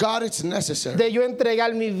 necesario God, it's necessary de yo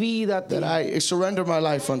entregar mi vida a ti. that I surrender my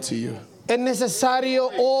life unto you. Es necesario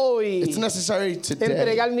hoy It's necessary today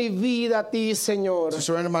entregar mi vida a ti, Señor. to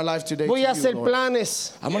surrender my life today Voy a to hacer you, Lord.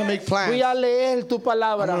 planes. I'm going to make plans. Voy a leer tu I'm going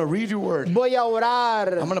palabra. to read your word. Voy a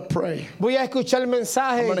orar. I'm going to pray. Voy a escuchar el I'm going to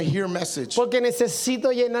mensaje. hear a message. Porque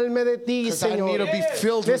necesito llenarme de ti, Because I need Señor. to be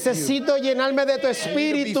filled with you. Necesito llenarme de tu I need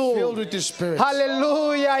to be filled espíritu. with your spirit.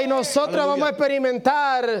 Aleluya. Y nosotros Aleluya. vamos a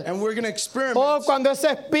experimentar. And we're going to experiment. Oh, cuando ese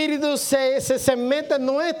espíritu se mete en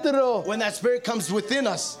nuestro. When that spirit comes within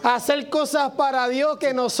us, Hacer cosas para Dios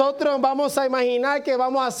que nosotros vamos a imaginar que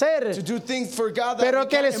vamos a to hacer. do things for God that Pero we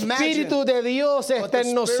que el can't imagine. espíritu de Dios But está the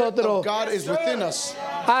en spirit of nosotros. God is within us,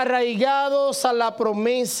 Arraigados a la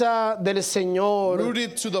promesa del Señor.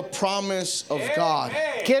 rooted to the promise of God.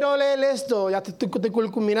 Quiero leer esto, ya te estoy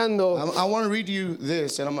culminando. I want to read you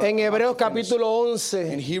this, and I'm En Hebreos about to finish. capítulo In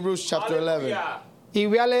 11. Hebrews chapter 11. Y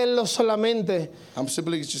voy a leerlo solamente I'm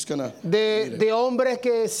simply just going to de hombres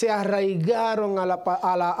que se arraigaron a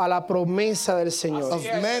la promesa del Señor. of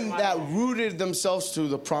men that rooted themselves to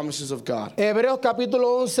the promises of God. Hebreos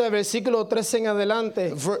capítulo 11, versículo 13 en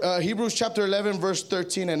adelante. Hebrews chapter 11, verse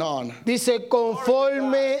 13 and on. Dice,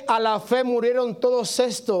 conforme a la fe murieron todos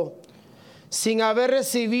estos, sin haber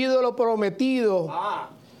recibido lo prometido,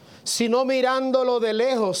 sino mirándolo de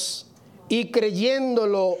lejos y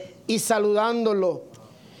creyéndolo y saludándolo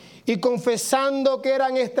y confesando que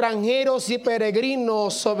eran extranjeros y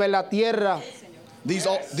peregrinos sobre la tierra.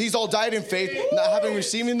 These all died in faith, not having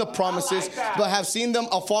received the promises, but have seen them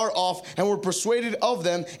afar off, and were persuaded of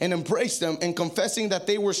them, and embraced them, and confessing that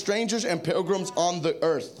they were strangers and pilgrims on the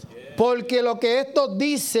earth. Porque lo que estos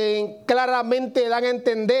dicen claramente dan a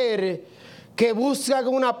entender que buscan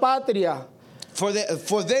una patria. For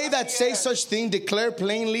they that say such thing declare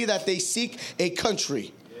plainly that they seek a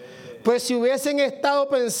country. Pues si hubiesen estado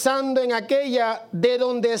pensando en aquella de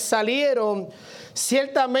donde salieron,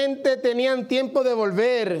 ciertamente tenían tiempo de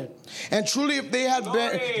volver. And truly, if they had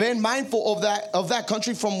been mindful of that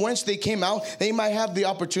country from whence they came out, they might have the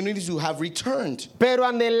opportunity to have returned. Pero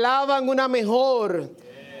anhelaban una mejor.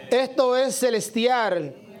 Esto es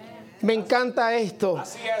celestial. Me encanta esto.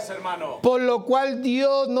 Así es, hermano. Por lo cual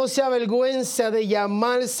Dios no se avergüenza de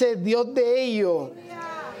llamarse Dios de ellos,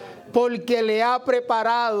 porque le ha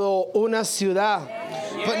preparado una ciudad.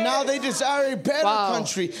 But now they desire a better Wow.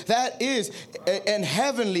 country that is and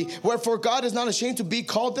heavenly, wherefore God is not ashamed to be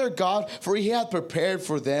called their God, for he hath prepared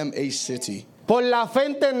for them a city. Por la fe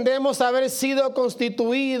entendemos haber sido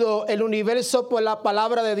constituido el universo por la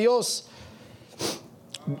palabra de Dios.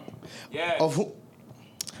 Of who,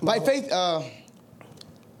 by faith,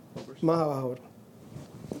 Más abajo.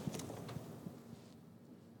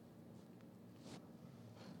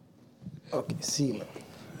 Ok, sí. man.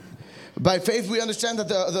 by faith we understand that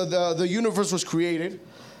the universe was created.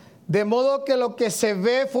 De modo que lo que se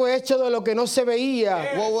ve fue hecho de lo que no se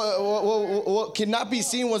veía. What cannot be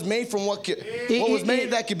seen was made from what was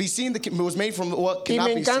made that could be seen. That was made from what Y cannot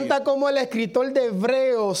me be seen. encanta cómo el escritor de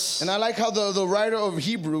Hebreos And I like how the writer of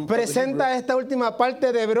Hebrew presenta esta última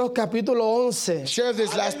parte de Hebreos capítulo 11. shares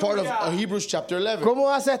this last part of Hebrews chapter 11. ¿Cómo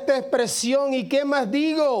hace esta expresión? ¿Y qué más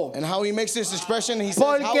digo? And how he makes this expression, he says,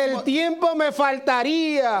 Porque el tiempo me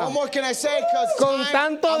faltaría. what more can I say? Because Con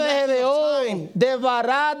tanto de Gedeón, de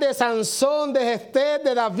Barak, de Sansón, de Jefté,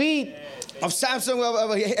 de David, of Samson,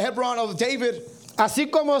 of Hebron, of David,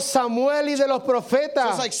 así como Samuel y de los just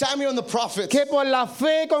profetas, like Samuel and the prophets, que por la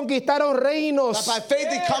fe conquistaron that reinos, by faith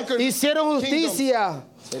they conquered hicieron kingdoms, justicia,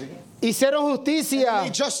 hicieron justicia,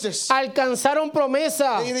 made justice. alcanzaron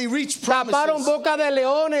promesa, They reached taparon promises. boca de They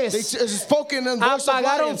leones, spoken in voice of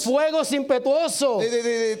apagaron lions. fuegos impetuosos,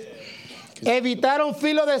 evitaron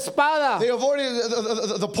filo de espada, They avoided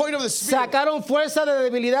the point of the spear. sacaron fuerza de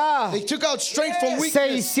debilidad, They took out strength from se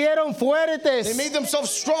weakness. hicieron They fuertes made themselves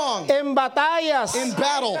strong en batallas, in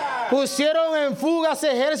battle. pusieron en fugas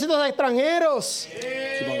ejércitos extranjeros.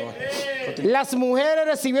 Las mujeres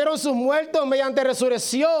recibieron sus muertos mediante The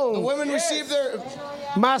resurrección, women received their,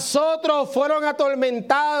 mas otros fueron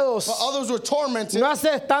atormentados, but others were tormented, no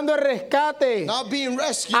aceptando el rescate, not being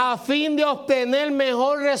rescued. a fin de obtener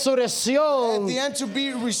mejor At resurrección. the end to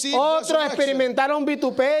be received Otros resurrection. experimentaron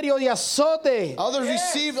vituperio y azote. Others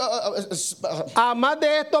received, Además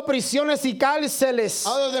de esto, prisiones y cárceles.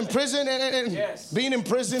 other than prison and being in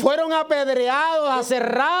prison, Fueron apedreados,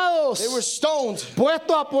 aserrados, they were stoned,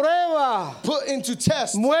 puestos a prueba, put into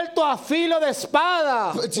test. muertos a filo de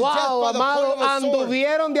espada. Put to Wow, death by the amado, point of a sword.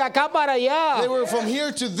 anduvieron de acá para They allá, were from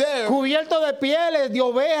here to there, cubiertos de pieles de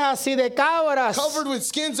ovejas y de cabras, covered with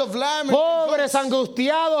skins of lamb and pobres, goats,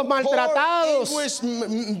 angustiados, poor, maltratados, anguished,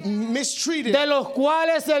 mistreated. de los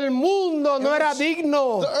cuales el mundo no era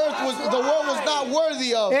digno, The world was not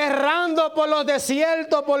worthy of. errando por los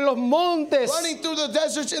desiertos, por los montes, Running through the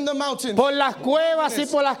deserts and the mountains, por las cuevas y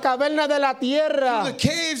por las cavernas de la tierra. the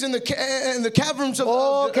caves and the caverns of,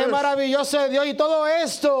 Oh, of the qué earth. maravilloso es Dios. Y todo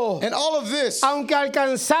esto, And all of this, aunque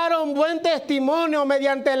alcanzaron buen testimonio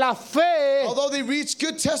mediante la fe, although they reached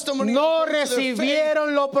good testimony, no according to their faith,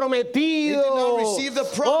 recibieron lo prometido. They did not receive the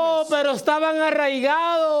promise. Oh, pero estaban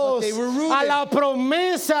arraigados But they were rooted a la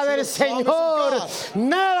promesa del the promise Señor. of God.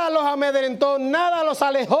 Nada los amedrentó, nada los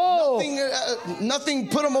alejó. nothing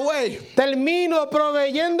put them away. Termino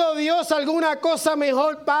proveyendo Dios alguna cosa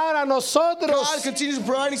mejor para nosotros, God continues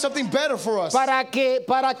providing something better for us. para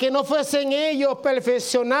que no fuesen ellos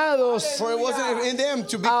perfeccionados For it wasn't in them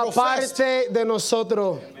to be professed aparte de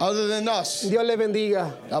nosotros. other than us. Dios le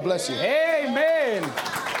bendiga. God bless you. Amen.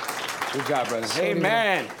 Good job, brother.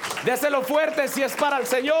 Amen. Déselo fuerte si es para el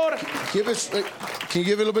Señor. Give it, can you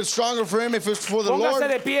give it a little bit stronger for him if it's for the Póngase Lord?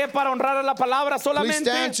 de pie para honrar a la palabra Please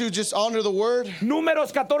stand solamente. to just honor the word.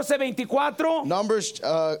 Números 14:24. Numbers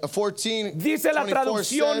 14, Dice la 24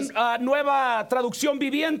 traducción, says, nueva traducción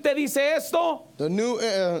viviente, dice esto. the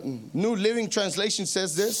New Living Translation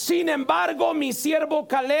says this. Sin embargo, mi siervo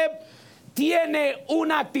Caleb tiene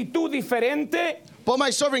una actitud diferente But my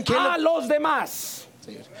servant a Caleb, los demás.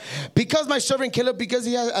 because my servant Caleb, because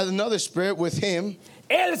he has another spirit with him,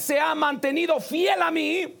 Él se ha mantenido fiel a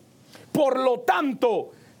mí, por lo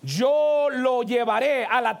tanto, yo lo llevaré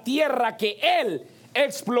a la tierra que él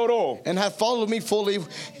exploró. and hath followed me fully,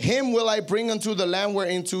 him will I bring unto the land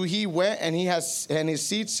whereinto he went, and his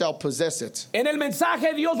seed shall possess it. En el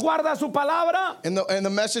mensaje Dios guarda su palabra. In the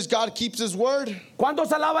message, God keeps his word. ¿Cuántos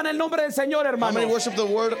alaban el nombre del Señor, How many hermano? worship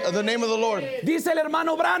the name of the Lord? Dice el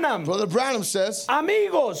hermano Branham, Brother Branham says,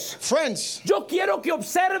 amigos, friends, yo quiero que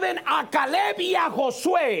observen a Caleb y a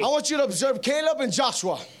Josué. I want you to observe Caleb and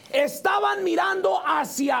Joshua. Estaban mirando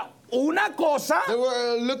hacia una cosa They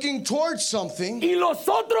were looking towards something, y los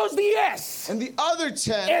otros 10 and the other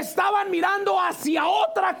 10 estaban mirando hacia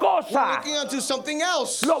otra were cosa. looking onto something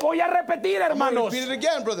else. Lo voy a repetir, I'm gonna hermanos. repeat it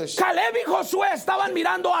again, brothers. Caleb y Josué estaban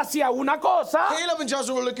mirando hacia una cosa Caleb and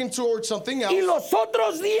Joshua were looking towards something else, y los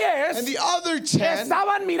otros 10 and the other 10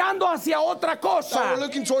 estaban mirando hacia otra that cosa. were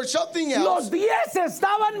looking towards something else. Los 10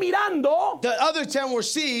 estaban mirando The other 10 were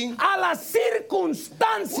seeing, a las were looking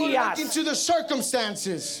circunstancias. to the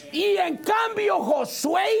circumstances. Y en cambio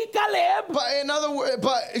Josué y Caleb But in other words,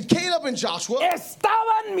 but Caleb and Joshua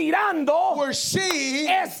estaban mirando were seeing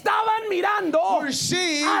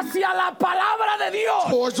hacia la palabra de Dios.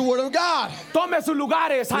 towards the word of God. Tome sus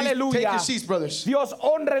lugares, Please take aleluya. your seats, brothers. Dios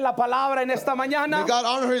honre la palabra en esta May mañana. God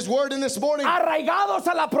honor his word in this morning. Arraigados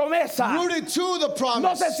a la promesa. Rooted to the No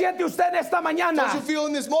promise. se siente usted en esta Don't you mañana feel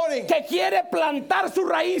in this morning que quiere plantar sus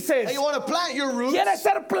raíces, that you want to plant your roots? quiere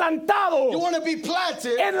ser plantado You want to be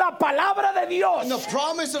planted en la palabra de Dios, in the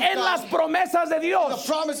promise of en las God, promesas de the Dios.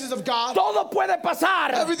 promises of God. Todo puede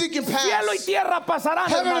pasar. Everything can pass. Cielo y tierra pasarán,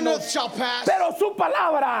 Heaven and earth hermanos. shall pass. Pero su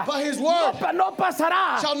palabra But his word no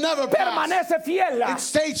pasará. shall never pass. Permanece fiel. It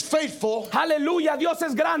stays faithful. Aleluya, Dios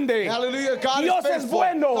es grande. Hallelujah. God Dios is es faithful.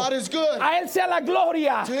 bueno. God is good. A Él sea la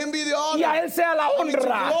gloria To him be the y a honor. Él sea la Only to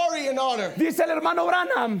honra. glory and honor. Dice el hermano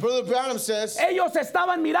Branham, Brother Branham says ellos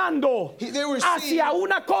estaban mirando they were seeing hacia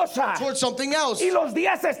una cosa towards something else. y los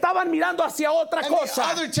 10 estaban mirando hacia otra And the cosa.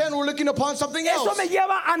 other 10 were looking upon something Eso else. me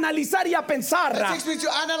lleva a analizar y a That pensar takes me to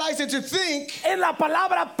analyze and to think en la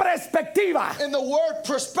palabra perspectiva. in the word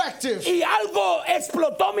perspective. Y algo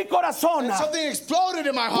explotó mi corazón. And something exploded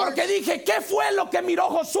in my heart. Porque dije, ¿qué fue lo que miró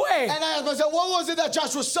Josué? And I asked myself, what was it that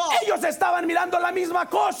Joshua saw? Ellos estaban mirando la misma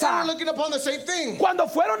They were cosa. looking upon the same thing. Cuando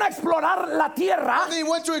fueron a explorar la tierra, They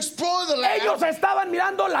went to explore the land. ellos estaban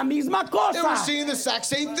mirando la misma They were cosa. seeing the exact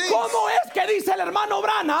same thing. ¿Cómo es que dice el hermano How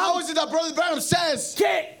Branham is it that Brother Branham says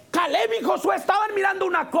que Caleb y Josué estaban mirando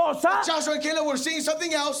una cosa Joshua and Caleb were seeing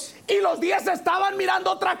something else. y los 10 estaban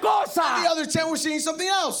mirando otra The cosa. other 10 were seeing something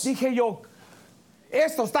else. Dije yo,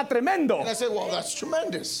 esto está tremendo. And I said, well, that's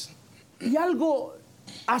tremendous. Y algo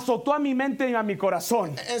azotó a mi mente y a mi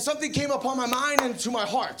corazón. And something came upon my mind and to my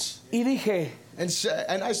heart. Y dije,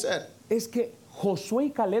 And I said, es que Josué y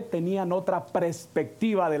Caleb tenían otra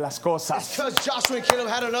perspectiva de las cosas. because Joshua and Caleb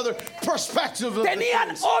had another perspective of the Tenían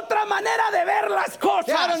things. otra manera de ver las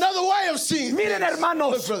They had cosas. another way of seeing Miren, things.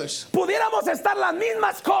 hermanos, Look, brothers. pudiéramos estar las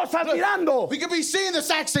mismas cosas Look, mirando. we could be seeing the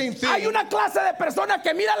exact same thing. Hay una clase de persona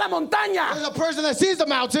que mira la montaña There's a person that sees the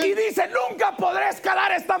mountain y dice, nunca podré escalar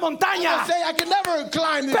esta montaña. and say, I can never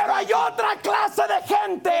climb this Pero mountain. hay otra clase de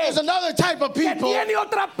gente There's another type of que people that tiene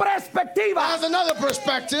otra perspectiva. has another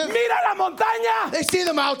perspective. Mira la montaña They see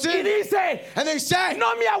the y mountain dice, and they say,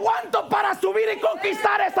 no me aguanto para subir y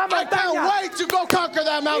conquistar esa I can't montaña. wait to go conquer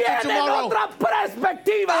that mountain Tienen tomorrow. otra They have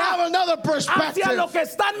perspectiva another hacia lo perspective que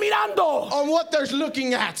están mirando. on what they're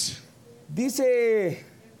looking at. Dice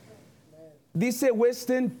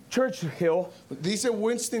Winston Churchill, Dice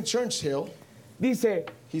Winston Churchill, dice,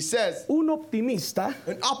 he says, un optimista,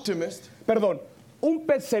 an optimist, un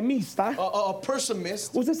pesimista. a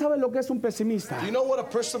pessimist. ¿Usted sabe lo que es un pesimista? Do you know what a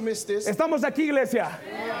pessimist is? Estamos aquí, iglesia.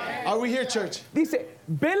 Are we here, church? Dice,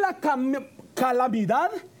 ve la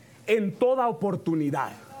calamidad en toda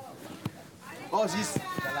oportunidad. Oh, he's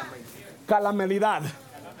Calamidad.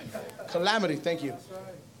 calamity. Thank you.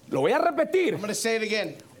 Lo voy a repetir. I'm going to say it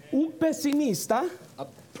again. Un pesimista, A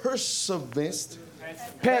pessimist.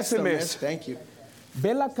 pessimist, Thank you.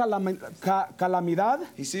 ve la calamidad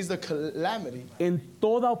He sees the calamity en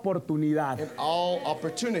toda oportunidad. in all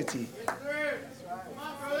opportunity.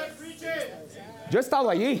 Yo he estado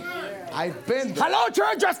allí. I've been there. Hello,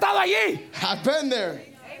 church, yo he estado allí. I've been there.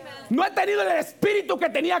 No he tenido el espíritu que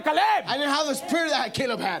tenía Caleb. I didn't have the spirit that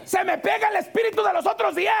Caleb had. Se me pega el espíritu de los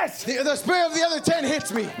otros 10. The spirit of the other 10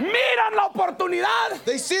 hits me. Miran la oportunidad.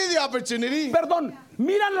 They see the opportunity. Perdón,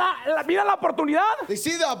 miran la oportunidad They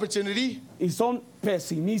see the opportunity. y son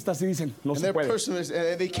pesimistas y dicen, no And se they're puede. pessimists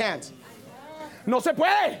and they can't. No se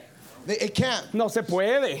puede. It can't. No se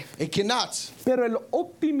puede. It cannot. Pero el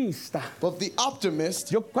optimista. But the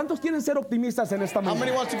optimist, ¿Cuántos quieren ser optimistas en esta how many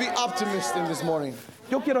mañana? want to be optimist in this morning?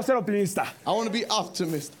 Yo quiero ser optimista. I want to be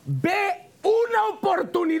optimist. Ve una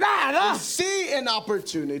oportunidad See an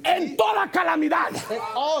opportunity en toda calamidad. in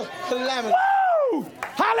all calamity. ¡Woo!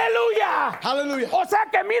 ¡Aleluya! Hallelujah. O sea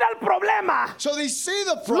que mira el problema. So they see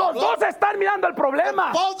the Los problem. dos están mirando el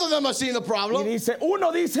problema. Both of them are seeing the Y problem.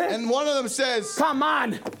 uno dice, And one of them says, come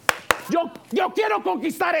on, yo quiero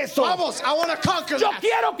conquistar eso. vamos, I want to conquer Yo that.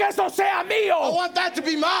 quiero que eso sea I mío. want that to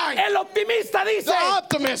be mine. El optimista dice, The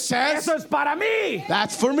optimist says, eso es para mí.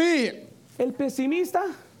 that's for me. El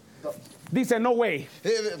pesimista dice, no way.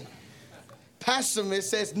 The pessimist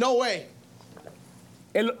says, no way.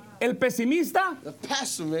 El pesimista The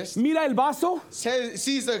pessimist mira el vaso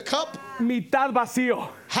sees the cup mitad vacío.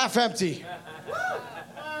 half empty.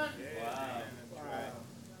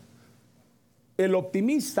 El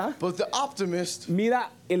optimista But the optimist mira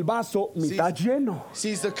el vaso mitad lleno.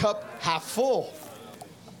 sees the cup half full.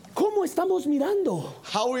 ¿Cómo estamos mirando?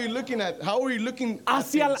 How are you looking at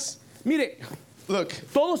Hacia la, things? mire, Look,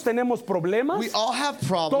 todos tenemos problemas. we all have Todos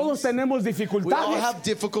problems. tenemos We all dificultades. have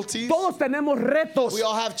difficulties Todos tenemos retos We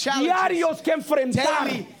all have challenges diarios que enfrentar.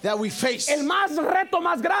 daily that we face. El reto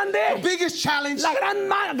más The grande, biggest challenge, la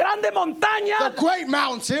grande the montaña great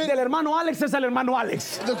mountain, del hermano Alex es el hermano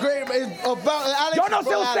Alex. the great about Alex. Yo no sé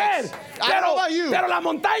brother Alex. usted, I don't know about you. pero la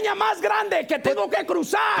montaña más grande que tengo que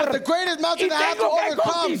cruzar But the greatest y mountain that I have to tengo que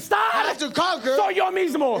overcome, I conquistar have to conquer, soy yo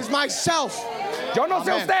mismo. is myself. Yo no sé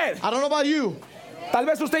Man, usted, I don't know about you. tal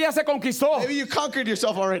vez usted ya se conquistó, Maybe you conquered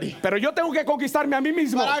yourself already. pero yo tengo que conquistarme a mí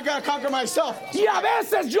mismo. But I gotta conquer myself. Y a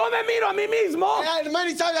veces yo me miro a mí mismo And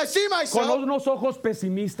many times I see con myself unos ojos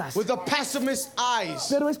pesimistas. with the pessimist eyes.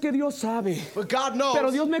 Pero es que Dios sabe. But God knows.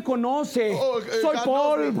 Pero Dios me conoce. Oh, Soy God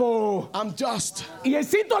knows me. polvo. I'm dust. Y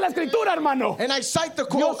cito la escritura, hermano. And I cite the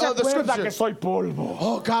Dios quote se of the acuerda que scripture. soy polvo.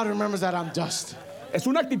 Oh, God remembers that I'm dust. Es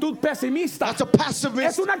una actitud pesimista. That's a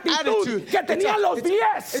pessimist Es una actitud attitude. que tenían los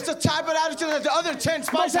 10. It's a type of attitude that the other 10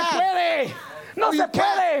 No spies se had. puede. No Oh, se you can't.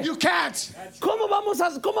 puede. You can't. ¿Cómo vamos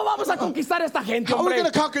a conquistar a esta gente, How are we hombre?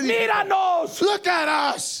 gonna conquer these people? Míranos. Look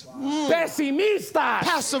at us. Pesimistas.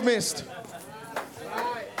 Pessimist.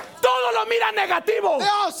 Todo lo mira negativo. They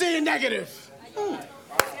all see it negative.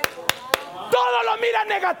 Todo lo mira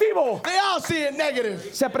negativo. They all see it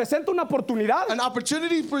negative. Se presenta una oportunidad. An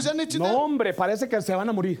opportunity presented to No, them. hombre, parece que se van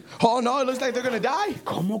a morir. Oh no, it looks like they're gonna die.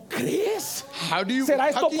 ¿Cómo crees? How do you? ¿Será how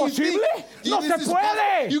esto can you think posible? No this se is puede.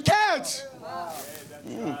 possible? You can't.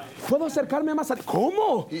 Puedo acercarme más a ti.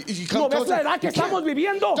 ¿Cómo? You come ¿No ves closer. la edad que You can't. estamos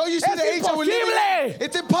viviendo? Don't you see the ¡Es age that we're living in? imposible!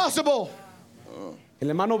 It's impossible. El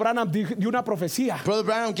hermano Branham dio una profecía. Brother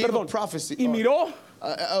Branham gave Perdón. a prophecy. Y miró,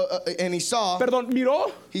 And he saw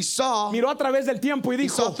miró a través del tiempo y he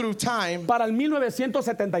dijo, saw through time. para el He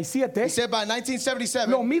 1977, said by 1977,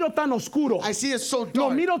 lo miro tan oscuro, I see it so lo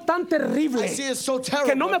dark. miro tan terrible, I see it so terrible.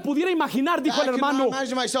 que no me pudiera imaginar, dijo I el cannot hermano,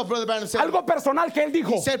 imagine myself, Brother Branham said. algo personal que él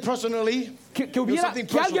dijo, He said personally que it was hubiera, something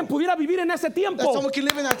que alguien personal. pudiera vivir en ese That tiempo. someone can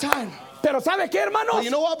live in that time. Pero ¿sabe qué, hermanos? But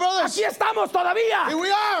you know what, brothers? Aquí estamos todavía. Here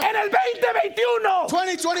we are. En el 2021.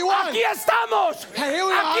 2021. Aquí estamos. And here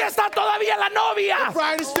we Aquí are. está todavía la novia. The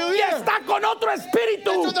bride is still Y here. está con otro espíritu.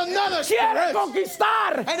 It's with another Quiere spirit.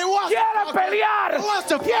 conquistar. And it wants to Quiere conquer. pelear. It wants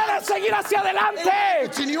to Quiere seguir hacia It adelante. will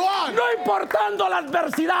continue on. No importando la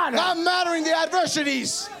adversidad. Not mattering the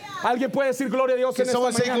adversities. Alguien puede decir gloria a Dios Can en esta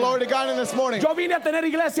someone say mañana. glory to God in this morning? Yo vine a tener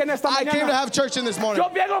iglesia en esta I came to mañana. have church in this morning. Yo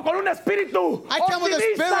vengo con un espíritu I come with the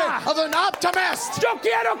spirit optimista. of an optimist. Yo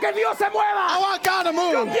quiero que Dios se I mueva. want God to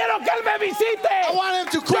Yo move. quiero que Él me visite. I want him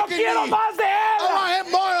to Yo quicken quiero me. más de I Él. want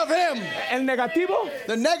him more of him. El negativo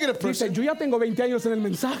The negative dice, person. yo ya tengo 20 años en el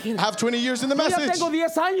mensaje. I have 20 years in the Yo ya message. tengo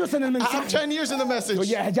 10 años en el I have mensaje. 10 years in the message. Yo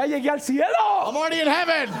ya llegué al cielo. I'm already in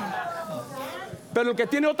heaven. Pero el que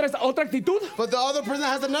tiene otra actitud, But the other person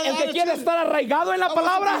has another el que quiere attitude. estar arraigado en la I want to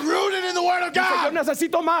palabra, be rooted in the word of dice, yo God.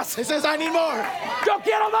 necesito más. He says, I need more. Yo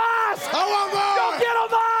quiero más. I want Yo more. quiero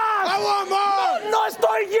más. I want more. No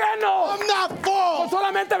estoy lleno. I'm not full.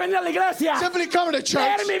 Solamente venir a la iglesia, Simply coming to church,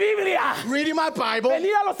 leer mi Biblia, reading my Bible,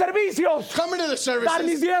 venir a los servicios, coming to the dar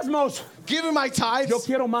mis services, diezmos. giving my tithes. Yo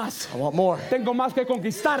quiero más. I want more. Tengo más que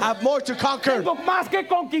conquistar. I have more to conquer. Tengo más que I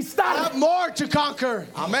conquistar. have more to conquer.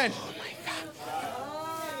 Amen.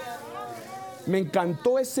 Me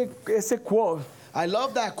encantó ese quote I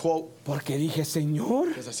love that quote porque dije, Señor,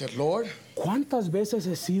 because I said, Lord, ¿cuántas veces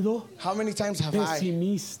he sido how many times have I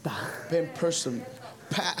pesimista? been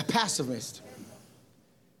pessimist?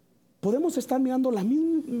 Podemos estar mirando la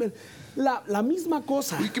misma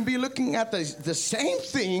cosa, We can be looking at the same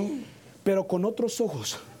thing, pero con otros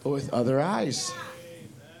ojos. but with other eyes.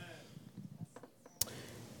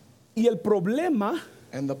 Y el problema,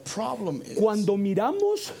 And the problem is cuando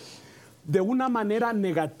miramos de una manera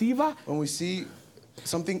negativa when we see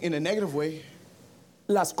something in a negative way,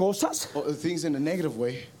 las cosas, or things in a negative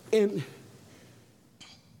way,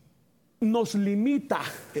 nos limita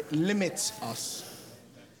it limits us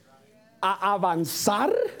a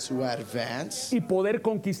avanzar to advance y poder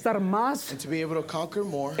conquistar más, and to be able to conquer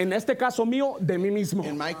more. en este caso mío, de mí mismo.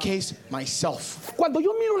 In my case, myself. Cuando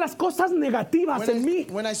yo miro las cosas negativas en mí,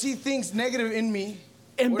 When I see things negative in me,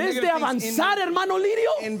 en or vez de negative things in avanzar, me, hermano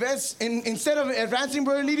Lirio, instead of advancing,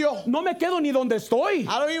 Brother Lidio, no me quedo ni donde estoy.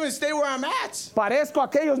 I don't even stay where I'm at. Parezco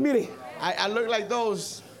aquellos, mire, I look like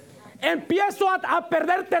those. empiezo a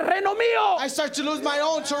perder terreno mío. I start to lose my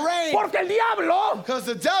own terrain. Porque el diablo Because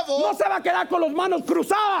the devil no se va a quedar con las manos is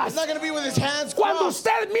cruzadas. not going to be with his hands Cuando crossed.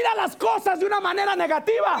 usted mira las cosas de una manera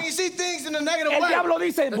negativa, When you see things in a negative el way, diablo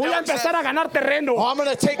dice, the voy a devil empezar a says, ganar terreno. oh, I'm going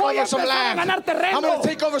to take Voy a over some empezar a land. ganar terreno. I'm going to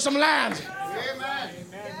take over some land.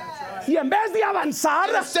 Y en vez de avanzar,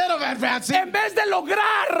 Instead of advancing, en vez de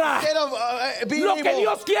lograr instead of being lo que able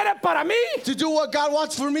Dios quiere para mí, to do what God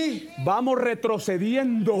wants for me, vamos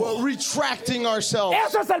retrocediendo. we're retracting ourselves.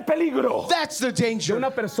 Eso es el peligro That's the de danger una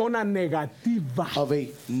persona negativa, of a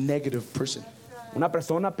negative person, una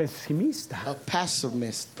persona pesimista. a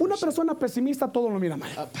pessimist. Una persona pesimista todo lo mira mal.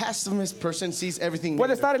 A pessimist person sees everything Puede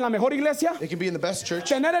negative. estar en la mejor iglesia, They can be in the best church,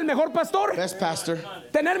 tener el mejor pastor, best pastor,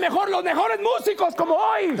 tener los mejores músicos como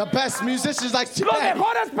hoy, the best musicians like los today,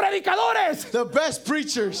 mejores predicadores. the best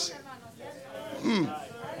preachers.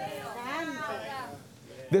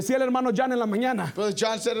 Decía el hermano Jan en la mañana, Brother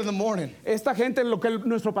John said in the morning, esta gente, lo que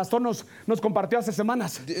nuestro pastor nos compartió hace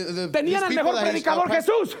semanas, these tenían al people mejor that he's predicador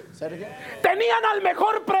Jesús. Say it again. Tenían al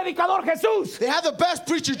mejor predicador Jesús. They have the best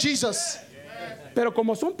preacher, Jesus, Pero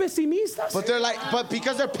como son pesimistas, but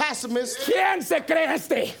because they're pessimists, ¿quién se cree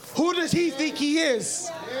este? who does he think he is?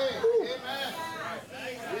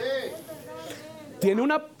 Tiene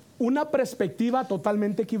una perspectiva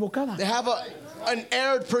totalmente equivocada. They have an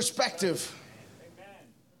erred perspective.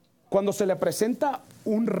 Cuando se le presenta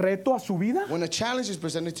un reto a su vida, When a challenge is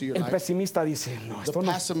presented to your el life, pesimista dice, no, the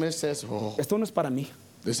pessimist says, oh, esto no es para mí.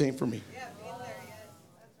 this ain't for me.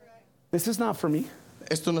 This is not for me.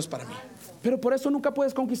 Esto no es para mí. Pero por eso nunca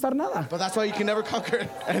puedes conquistar nada. But that's why you can never conquer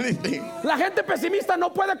anything. La gente pesimista no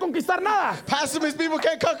puede conquistar nada. Pessimist people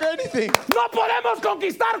can't conquer anything. No podemos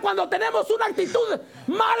conquistar cuando tenemos una actitud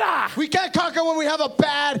mala. We can't conquer when we have a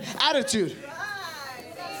bad attitude.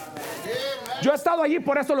 Yo he estado allí,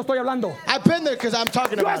 por eso lo estoy hablando. I've been there because I'm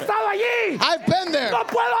talking Yo he about it. estado allí. I've been there. No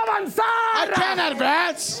puedo I avanzar can't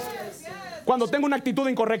advance cuando tengo una actitud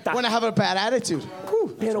incorrecta. when I have a bad attitude.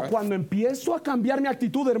 Pero cuando empiezo a cambiar mi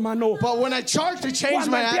actitud, hermano, But when I start to change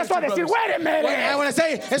cuando my empiezo a attitude, decir, brothers, wait a minute, when I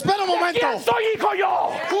say, espera un ¿de momento, quién soy hijo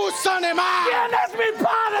yo? whose son am I? ¿Quién es mi Who is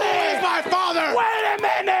padre? my father? Wait a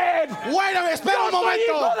minute. Wait a minute, espera Yo un soy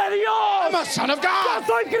hijo momento. de Dios. I'm a son of Yo God.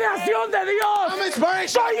 soy creación de Dios. I'm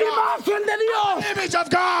inspiration Soy of God. imagen de Dios. Image of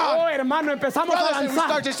God. Oh, hermano, empezamos a Brothers, and we avanzar.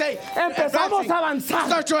 start to say, Empezamos a advancing. avanzar.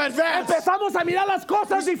 Start to advance. Empezamos a mirar las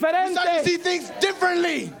cosas We start to diferentes. see things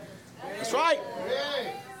differently. That's right.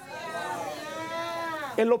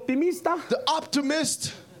 El optimista The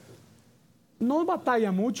optimist no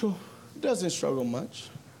batalla mucho doesn't struggle much.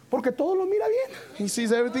 porque todo lo mira bien. He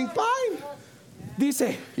sees everything fine.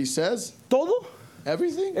 Dice, He says, todo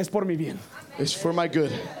everything es por mi bien. is for my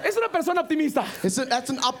good. Es una persona optimista. That's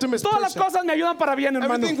an optimist Todas las person. cosas me ayudan para bien,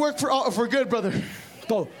 hermano. Everything works for good, brother.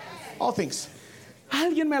 Todo. All things.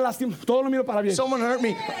 Alguien me lastima. Todo lo miro para bien. Someone hurt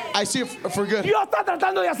me. I see it for good. Dios está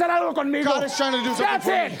tratando de hacer algo conmigo. God is trying to do something That's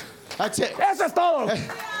for it. me. That's it. Eso es todo.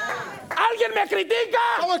 Alguien me critica.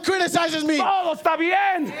 Someone criticizes me. Todo está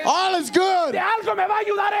bien. All is good. De algo me va a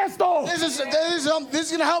ayudar esto. This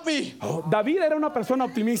is gonna help me. Oh, David era una persona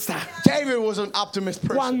optimista. David was an optimist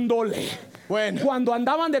person. Cuando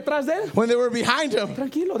andaban detrás de él, When they were behind him,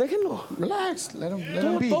 tranquilo, déjenlo. relax, let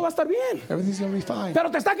him be. Todo va a estar bien. Everything's gonna be fine. Pero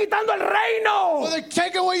te está quitando el reino. Well, they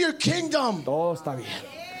take away your kingdom. Todo está bien.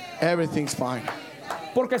 Everything's fine.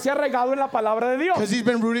 Porque se ha regado en la palabra de Dios. Because he's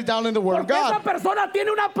been rooted down in the word of Porque esa God. persona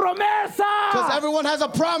tiene una Because promesa. everyone has a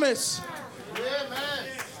promise.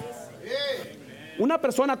 Una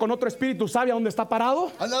persona con otro espíritu sabe a dónde está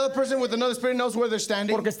parado Another person with another spirit knows where they're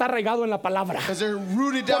standing. porque está regado en la palabra. Because they're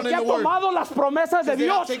rooted down Porque in ha the word. tomado las promesas de They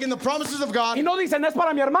have Dios taken the promises of God. y no dicen es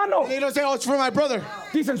para mi hermano. They don't say, oh, it's for my brother.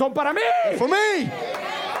 Dicen son para mí. For me.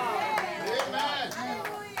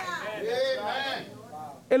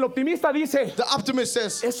 El optimista dice, The optimist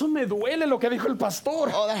says, eso me duele lo que dijo el pastor.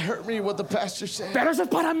 oh, that hurt me what the pastor said. Pero eso es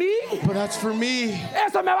para mí. But that's for me.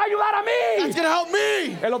 Eso me va a ayudar a That's mí. going to help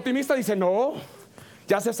me. El optimista dice, no,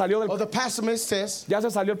 ya se salió Oh, del, the pessimist says, ya se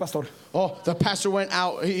salió el pastor. oh, the pastor went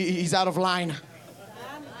out. He's out of line.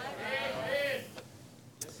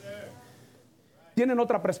 Tienen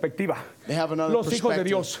otra perspectiva. They have another Los hijos de perspective.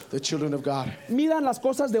 Dios. The children of God. Miran las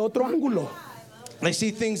cosas de otro ángulo. They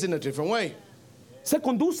see things in a different way. Se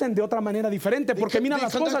conducen de otra manera diferente porque miran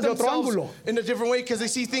las conduct cosas de otro themselves ángulo. in a different way because they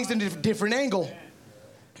see things in a different angle.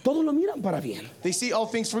 Todo lo miran para bien. They see all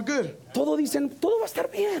things for good. Todo dicen, todo va a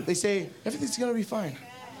estar bien. They say, everything's going to be fine.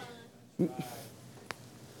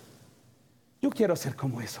 Yo quiero ser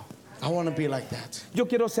como eso. I want to be like that. Yo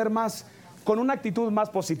quiero ser más, con una actitud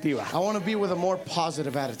más positiva. I want to be with a more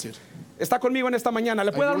positive attitude. Está conmigo en esta mañana.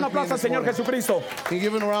 ¿Le puede dar un with me aplauso al this Señor morning? Jesucristo? Can you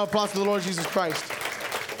give a round of applause to the Lord Jesus Christ?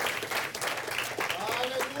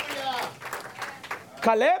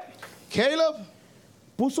 Caleb Caleb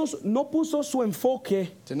no puso su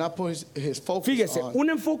enfoque. did not put his focus Fíjese, on. un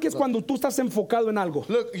enfoque es cuando tú estás enfocado en algo.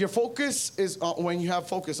 Look, your focus is when you have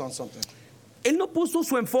focus on something. Él no puso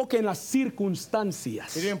su enfoque en las He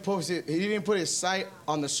circunstancias. didn't put his sight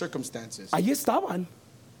on the circumstances. Ahí estaban.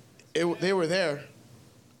 They were there.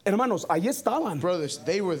 Hermanos, ahí estaban. Brothers,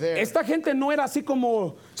 they were there. Esta gente no era así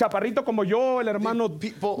como chaparrito como yo, el hermano,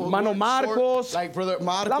 People who hermano weren't Marcos. short, like brother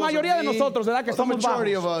Marcos La mayoría or de me, nosotros, ¿verdad? Que or the somos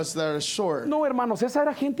majority bajos. of us that are short. No, hermanos, esa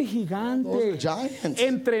era gente gigante. Those giants.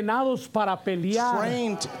 Entrenados para pelear.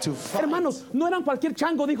 Trained to fight. Hermanos, no eran cualquier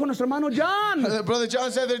chango, dijo nuestro hermano John. Brother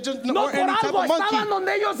John said they're just No not por any type algo of monkey. estaban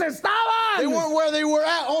donde ellos They estaban. weren't where they were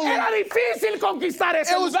at only. Era difícil conquistar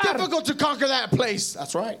ese It was lugar. difficult to conquer that place.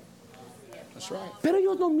 That's right. That's right. Pero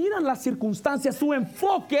ellos no miran las circunstancias, su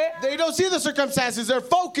enfoque. They don't see the circumstances. Their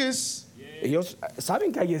focus. Ellos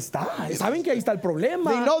saben que ahí está, saben que ahí está el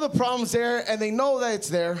problema. They know the problem's there and they know that it's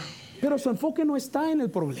there. Pero su enfoque no está en el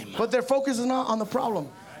problema. But their focus is not on the problem.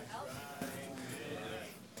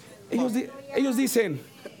 Ellos dicen,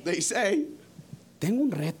 They say, tengo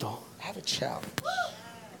un reto, have a challenge.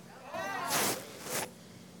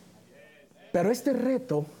 pero este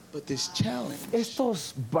reto, But this challenge,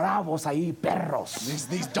 estos bravos ahí, perros.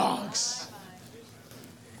 these dogs.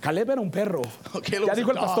 Caleb era un perro. Caleb Ya was a dijo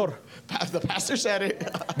el dog. pastor. The pastor said it.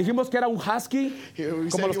 Dijimos que era un husky, We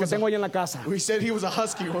said como los he que was tengo a- ahí en la casa. We said he was a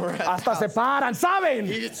husky when we were at Hasta the se house. paran, ¿saben?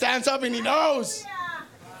 He stands up and he knows.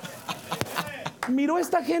 Miró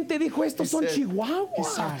esta gente y dijo, estos son said-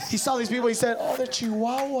 chihuahuas. He saw these people. He said, "Oh, they're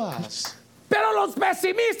chihuahuas." Pero los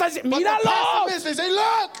pesimistas, But the míralos. pessimists, they say,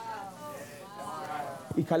 "Look."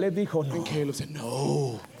 Y Caleb dijo, no, And Caleb said,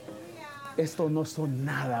 "No." Esto no son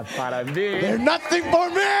nada para mí. They're nothing for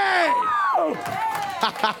me.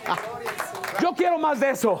 Yo quiero más de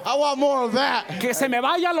eso. I want more of that. Que se me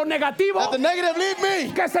vaya lo negativo. Let the negative leave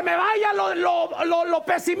me. Que se me vaya lo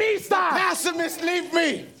pesimista. Pessimists leave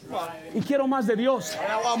me. Y quiero más de Dios.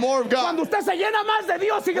 And I want more of God. Cuando usted se llena más de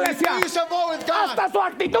Dios, When you iglesia, fill yourself more with God, hasta su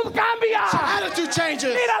actitud cambia. your attitude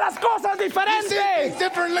changes. Mira las cosas You see things diferentes.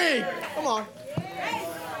 differently. Come on.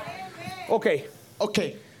 Ok,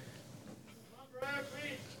 Okay.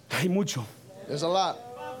 hay mucho. There's a lot.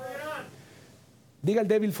 Diga el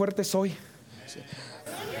débil, fuerte soy.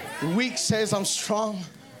 Weak says I'm strong.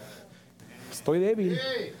 Estoy débil,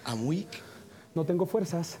 I'm weak. no tengo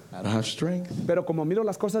fuerzas. I don't have strength. Pero como miro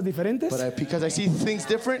las cosas diferentes, But because I see things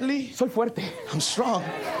differently, soy fuerte. I'm strong.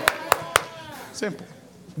 Simple.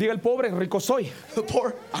 Diga el pobre, rico soy. The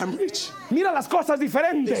poor, I'm rich. Mira las cosas They see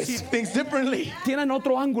diferentes. things differently. Tienen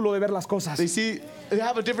otro ángulo de ver las cosas. They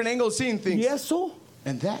have a different angle of seeing Y things. eso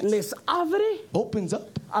And that les abre opens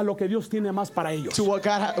up a lo que Dios tiene más para ellos. to what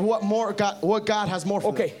God has more for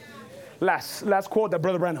Okay, them. last quote that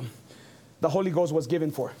Brother Branham, the Holy Ghost was given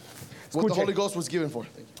for. What the Escuche, Holy Ghost was given for.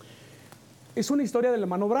 es una historia del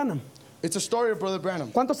hermano Branham. It's a story of Brother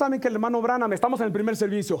Branham. ¿Cuántos saben que el hermano Branham, estamos en el primer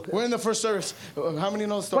servicio, We're in the first service. How many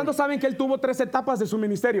know the story? ¿cuántos saben que él tuvo 3 etapas de su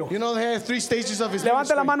ministerio? You know they had 3 stages of his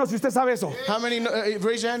Levante la ministry. mano si usted sabe eso. How many?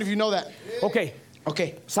 Raise your hand if you know that. Ok,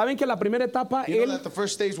 Okay. ¿saben que la primera etapa You know él that the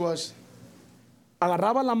first stage was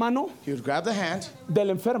agarraba la mano he would grab the hand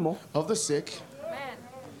del enfermo of the sick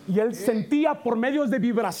y él sentía por medios de and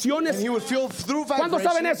vibraciones? he would feel through ¿Cuántos vibrations.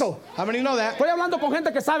 saben eso? How many know that? Estoy hablando con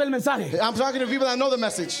gente que sabe el mensaje. I'm talking to people that know the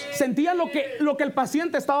message. Sentía lo que el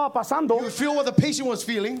paciente estaba pasando You would feel what the patient was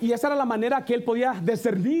feeling. y esa era la manera que él podía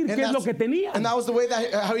discernir qué es lo que tenía. and that was the way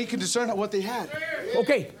that how he could discern what they had. Ok,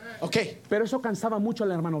 Okay. pero eso cansaba mucho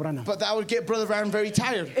al hermano Branham. But that would get Brother Branham very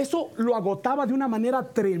tired. Eso lo agotaba de una manera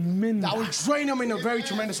tremenda. That would drain him in a very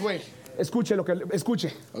tremendous way.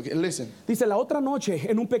 Escuche. Okay, listen. Dice, la otra noche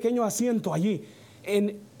en un pequeño asiento allí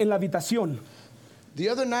en la habitación, The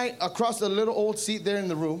other night, across the little old seat there in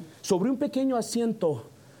the room, sobre un pequeño asiento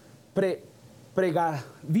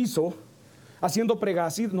pregadizo, haciendo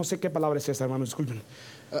pregadizo, no sé qué palabra es esa, hermano, disculpen.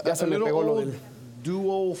 Ya a se me little pegó lo old del...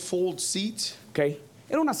 dual fold seat. Ok,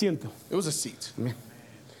 era un asiento. It was a seat.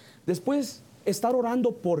 Después estar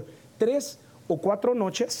orando por 3 o 4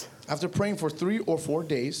 noches. After praying for 3 or 4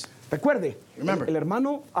 days, Recuerde, Remember. el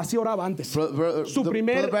hermano así oraba antes. Su Brother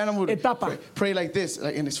primer Branham would etapa. pray like this,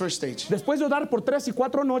 like in his first stage. Después de orar por 3 y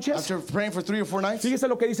 4 noches, After praying for 3 or 4 nights, fíjese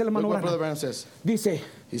lo que dice el look hermano what Brother Branham. Branham says. Dice,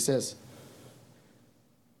 He says,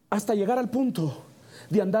 hasta llegar al punto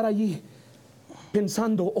de andar allí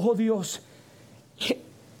pensando, oh Dios,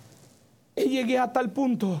 llegué a tal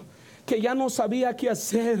punto que ya no sabía qué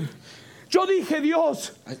hacer. Yo dije,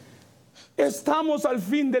 Dios, estamos al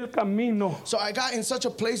fin del camino. so I got in such a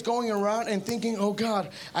place going around and thinking, oh God,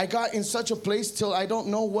 I got in such a place till I don't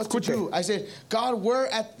know what Escuche. to do. I said, God, we're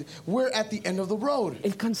at the end of the road.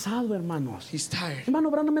 El cansado, hermanos. He's tired. Hermano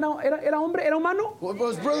Branham era hombre, era humano.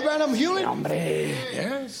 Was Brother Branham human? Hombre.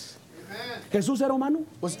 Yes. Jesús era humano.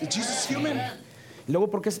 Was Jesus human? Y luego,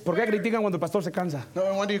 ¿por qué critican cuando el pastor se cansa? No,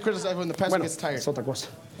 I wonder you criticize when the pastor Bueno, gets tired. es otra cosa.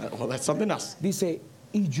 Well, that's something else. Dice,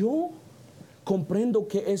 y yo comprendo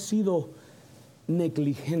que he sido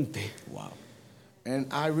negligente. Wow. And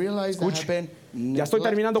I realized that I've been Ya estoy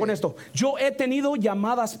terminando con neglected. esto. Yo he tenido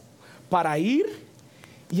llamadas para ir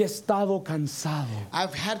y he estado cansado.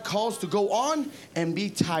 I've had calls to go on and be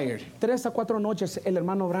tired. 3 a 4 noches el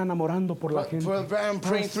hermano Branham orando por la gente. Brother Branham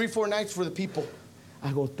praying 3, 4 nights for the people.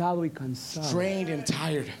 Agotado y cansado. Drained and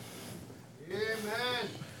tired.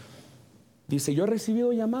 Dice, yo he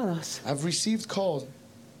recibido llamadas. I've received calls.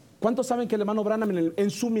 ¿Cuántos saben que el hermano Branham en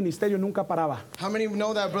su ministerio nunca paraba? How many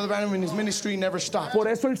know that Brother Branham in his ministry never stopped? Por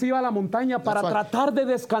eso él se iba a la montaña para That's why. tratar de He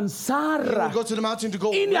would descansar. go to the mountain to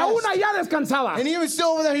go Y ni aún rest. allá descansaba. And even still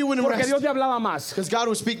over there he wouldn't Porque rest. Dios le hablaba más. Because God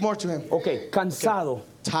would speak more to him. Ok, cansado.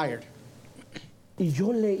 Tired. Y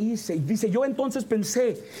yo le hice, y dice, yo entonces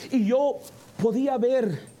pensé, y yo podía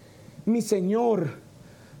ver mi Señor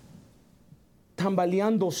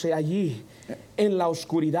tambaleándose allí en la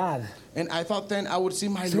oscuridad. And I thought then I would see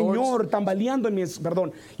my Lord. Señor, tambaleando en mis,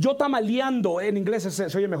 perdón, yo tambaleando, en inglés se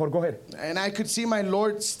oye mejor, coger. And I could see my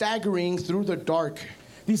Lord staggering through the dark.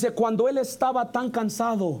 Dice, cuando él estaba tan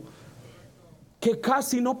cansado que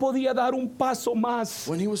casi no podía dar un paso más.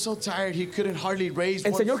 When he was so tired he couldn't hardly raise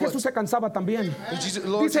El one Señor foot. Jesús se cansaba también.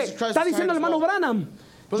 Lord Dice, Jesus Christ está was diciendo el tired as hermano well. Branham,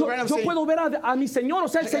 Brother yo Branham yo saying, puedo ver a mi Señor, o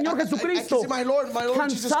sea, el Señor I can Jesucristo, see my Lord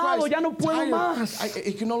Jesus cansado, Christ, ya no puedo tired. más.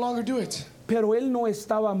 He can no longer do it. Pero él no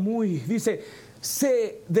estaba muy, dice,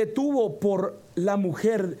 se detuvo por la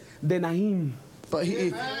mujer de Naín. But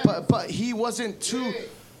he wasn't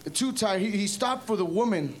too tired. He stopped for the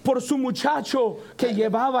woman. Por su muchacho que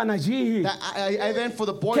llevaban allí, I then for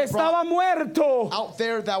the boy que estaba muerto. out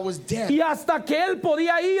there that was dead. Y hasta que él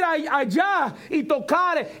podía ir allá y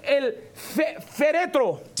tocar el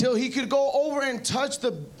féretro. Till he could go over and touch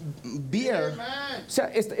the bier. O sea,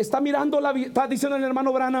 está mirando está diciendo el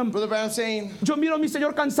hermano Branham, Brother Branham saying, yo miro a mi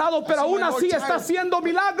Señor cansado, pero I see aún my Lord así está tired. haciendo Even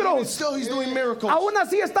milagros. still he's doing miracles. Aún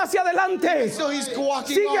así está hacia adelante. Still he's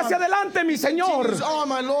walking Sigue on. hacia adelante, mi Señor. Continues on,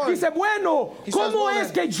 my Lord. Dice, bueno, He says, ¿cómo well,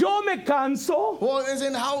 es que yo me canso? Well, as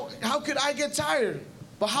in how could I get tired?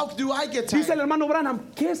 But how do I get tired? Dice el hermano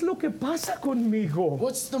Branham, ¿qué es lo que pasa conmigo?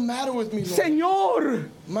 What's the matter with me, Lord? Señor,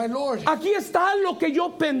 My Lord, aquí está lo que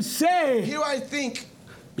yo pensé. here I think.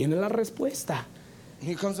 Viene la respuesta.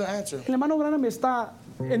 Here comes the answer. El hermano Branham está,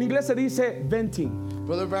 en inglés se dice venting.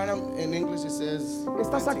 Brother Branham, in English it says,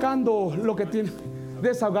 Está sacando lo que tiene,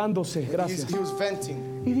 desahogándose. Gracias. he was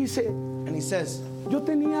venting. Y dice, And he says, yo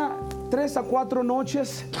tenía 3 a 4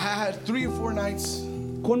 noches I had 3 or 4 nights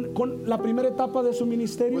con la primera etapa de su with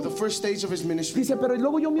ministerio. the first stage of his ministry. Dice, pero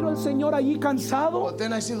luego yo miro al Señor allí cansado. But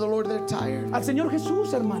then I see the Lord there tired. Al Señor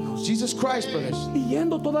Jesús, hermanos. Jesus Christ, brothers. Y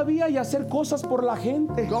yendo todavía y hacer cosas por la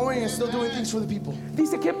gente. Going and still doing things for the people.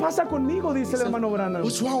 Dice, ¿qué pasa conmigo? Dice el hermano Branham.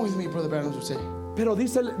 What's wrong with me, Brother Branham would say. Pero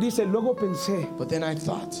dice, luego pensé, But then I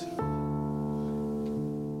thought,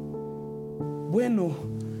 bueno,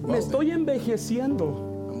 me estoy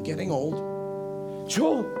envejeciendo. I'm getting old.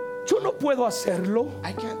 Yo no puedo hacerlo.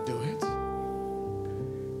 I can't do it.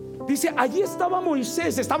 Dice, allí estaba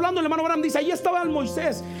Moisés. Está hablando el hermano Branham. Dice, allí estaba el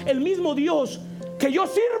Moisés, el mismo Dios que yo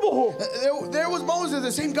sirvo. There was Moses,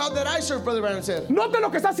 the same God that I serve, Brother Branham said. Note lo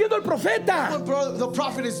que está haciendo el profeta. What the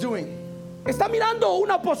prophet is doing. Está mirando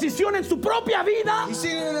una oposición en su propia vida. He's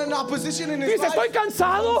sitting in an opposition in his Dice, life. estoy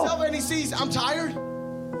cansado. And he sees, I'm tired.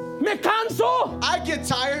 Me canso. I get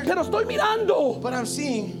tired. Pero estoy mirando But I'm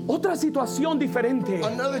seeing otra situación diferente.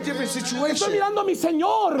 another different Estoy situation. mirando a mi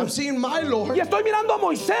Señor. I'm seeing my Lord. Y estoy mirando a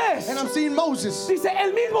Moisés. And I'm seeing Moses. Dice,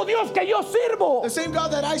 el mismo Dios que yo sirvo, The same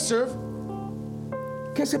God that I serve.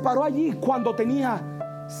 que se paró allí cuando tenía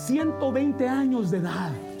 120 años de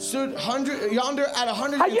edad. Stood yonder at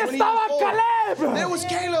 120 Allí years estaba old. Caleb, There was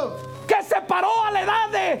Caleb. que se paró a la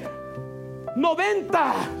edad de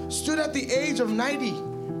 90 Stood at the age of 90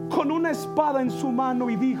 con una espada en su mano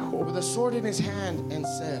y dijo, with a sword in his hand and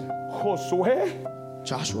said, Josué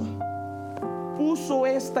Joshua, puso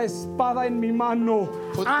esta espada en mi mano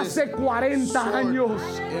put this hace 40 sword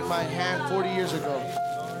años. in my hand 40 years ago.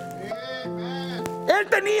 Él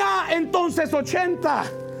tenía entonces 80,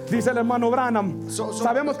 dice el hermano Branham. So-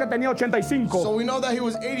 Sabemos que tenía 85. So we know that he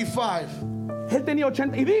was 85. Él tenía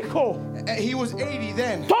 80 y dijo, He was 80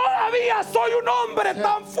 then. todavía soy un hombre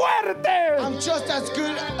tan fuerte I'm just as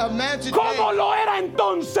good a man como today lo era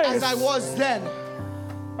entonces. as I was then.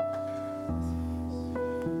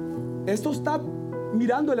 Esto está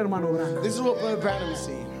mirando el hermano Branham. This is what Brother Branham is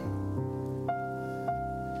saying.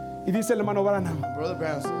 Y dice el hermano Branham, Brother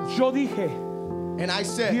Branham says, yo dije, and I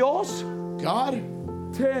said, Dios, God,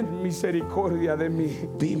 ten misericordia de mí.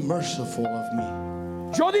 be merciful of me.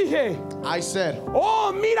 Yo dije, I said,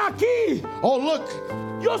 oh, mira aquí, oh,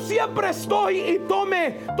 look. yo siempre estoy y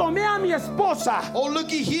tomé a mi esposa Oh,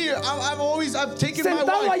 looky here. I've taken my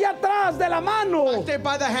sentado wife allá atrás de la mano. back there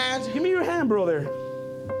by the hand. Give me your hand, brother.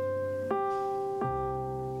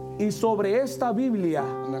 Y sobre esta Biblia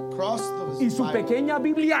And across the y su Bible, pequeña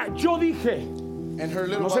Biblia, yo dije, and her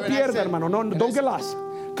little no se Bible, and I pierda, said, hermano, no, and I don't said, get lost.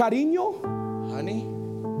 Cariño, honey,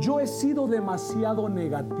 yo he sido demasiado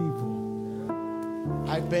negativo.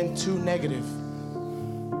 I've been too negative.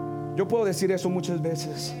 Yo puedo decir eso muchas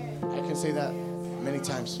veces. I can say that many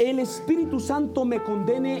times. El Espíritu Santo me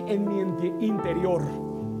condene en mi interior.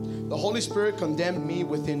 The Holy Spirit condemned me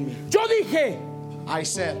within me. Yo dije, I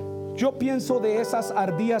said, yo pienso de esas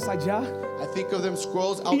ardillas allá I think of them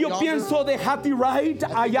squirrels out y yo yonder. pienso de Hattie Wright I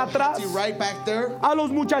think allá of Hattie atrás, right back there, a los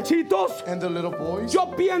muchachitos. and the little boys. Yo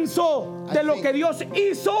pienso de lo que Dios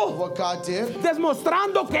hizo, What God did,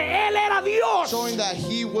 demostrando que Él era Dios, showing that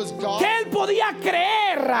He was God, que Él podía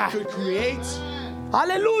creer. could create.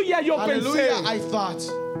 Aleluya, yo Hallelujah, pensé. I thought.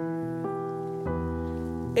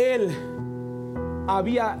 Él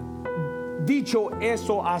había dicho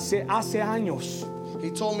eso hace años. He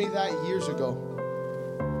told me that years ago.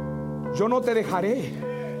 Yo no te dejaré.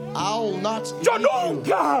 I'll not Yo leave you,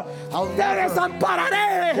 nunca I'll te never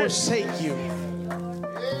desampararé. forsake you.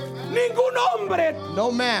 Ningún hombre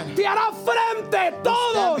No man te hará frente stand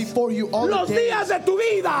todos before you all los the days días de tu of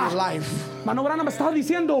your vida. life. Mano Branham me estaba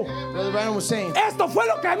diciendo, Brother Branham was saying, esto fue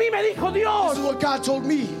lo que a mí me dijo this Dios. is what God told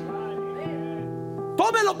me.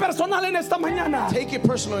 Tómelo personal en esta mañana. Take it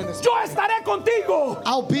personal in this. Yo estaré contigo.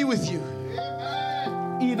 I'll be with you.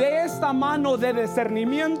 Y de esta mano de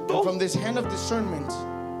discernimiento From this hand of discernment,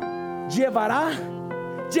 llegará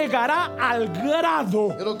al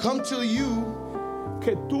grado it'll come to you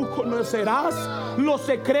que tú conocerás los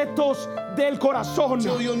secretos del corazón.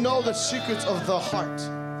 till you'll know the secrets of the heart.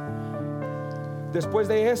 Después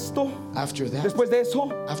de esto, After that, después de eso,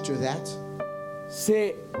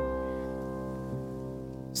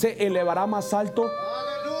 se elevará más alto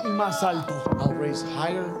y más alto. I'll raise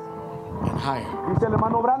higher and higher. Dice el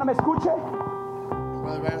hermano Branham, escuche,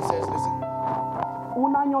 Brother Branham says, listen,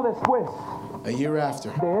 un año después a year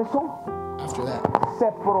after de eso, that,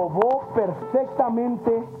 se probó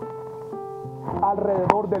perfectamente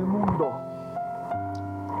alrededor del mundo.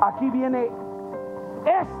 Aquí viene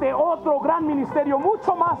este otro gran ministerio,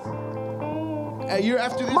 mucho más, a year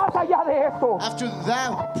after this, más allá de eso. after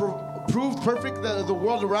that proved perfect the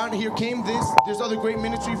world around, here came this other great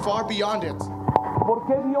ministry far beyond it. ¿Por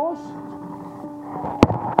qué Dios?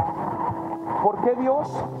 ¿Por qué Dios?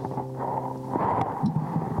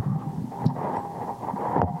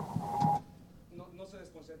 No se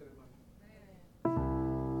desconcentre, hermano.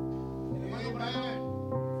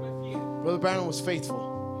 Brother Branham was faithful.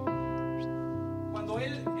 Cuando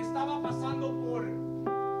él estaba pasando por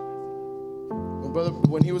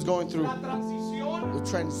When he was going through la transición the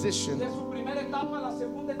transition de su primera etapa a la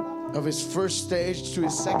segunda etapa, of his first stage to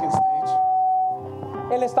his second stage,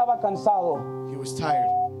 él estaba cansado, he was tired,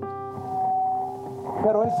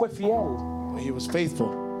 pero él fue fiel. but he was faithful.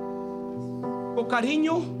 Con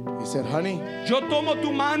cariño, He said, honey, yo tomo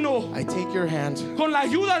tu mano I take your hand con la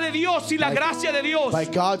ayuda de Dios y la gracia de Dios. by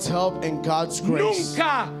God's help and God's grace.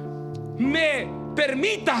 Nunca me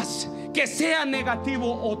permitas que sea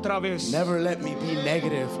negativo otra vez. Never let me be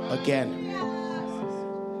negative again.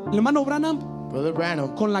 El hermano Branham, Brother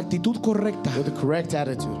Branham, con la actitud correcta, with the correct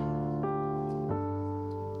attitude,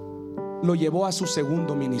 lo llevó a su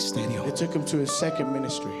segundo ministerio. it took him to his second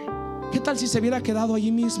ministry. ¿Qué tal si se hubiera quedado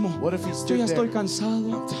allí mismo? What if he Yo stood ya there? estoy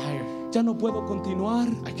cansado, I'm tired. ya no puedo continuar.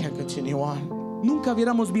 I can't continue on. Nunca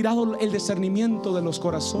hubiéramos mirado el discernimiento de los We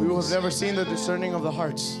would have corazones. never seen the discerning of the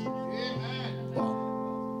hearts.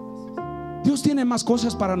 Dios tiene más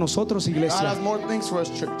cosas para nosotros, God iglesia. has more things for us,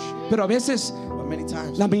 church. Pero a veces But many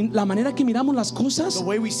times, la manera que miramos las cosas, the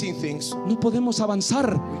way we see things, no podemos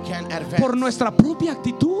avanzar we can't advance por nuestra propia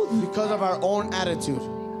actitud. because of our own attitude.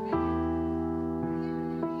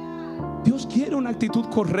 Dios quiere una actitud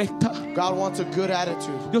correcta. God wants a good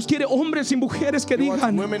attitude. Dios quiere hombres y mujeres que He wants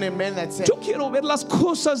digan, women and men that say, yo quiero ver las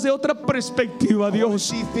cosas de otra perspectiva, I want to Dios.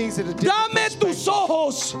 see things at a different Dame tus perspective.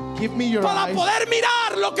 ojos Give me your para eyes poder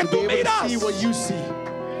mirar lo que to be tú able to see miras. what you see.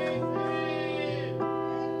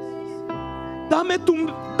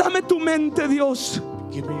 Dame tu mente, Dios.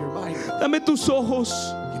 Give me your mind. Dame tus ojos.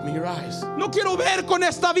 Give me your eyes. No quiero ver con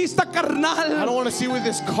esta vista I carnal, don't want to see with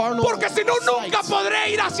this carnal porque si no nunca sight. podré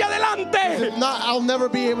ir hacia adelante. If not, I'll never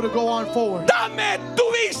be able to go on forward. Dame tu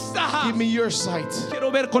vista. Give me your sight.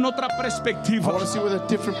 Quiero ver con otra I perspectiva. want to see with a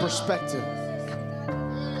different perspective.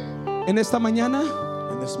 En esta mañana,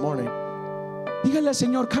 And this morning, dígale al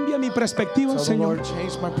Señor, cambia mi perspectiva, tell the Señor. Lord,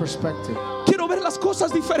 change my perspective. Quiero ver las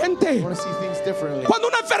cosas I diferente. want to see things differently. Cuando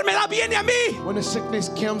una enfermedad viene a mí, When a sickness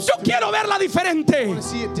comes, yo to me, quiero verla I diferente. want to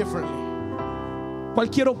see it differently.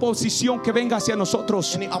 Cualquier oposición que venga hacia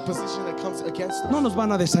nosotros Any opposition that comes against us, no nos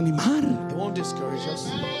van a desanimar. it won't discourage us.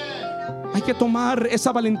 Hay que tomar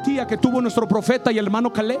esa valentía que tuvo nuestro profeta y el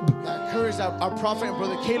hermano Caleb. That courage that our prophet and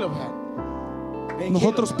brother Caleb had. And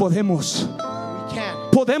Nosotros podemos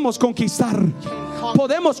Caleb, conquistar.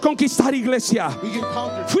 Podemos conquistar, iglesia. we can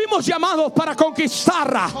conquer. Fuimos llamados para conquistar.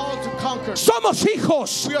 Called to conquer. Somos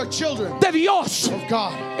hijos We are children de Dios, of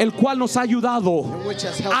God, el cual nos ha ayudado which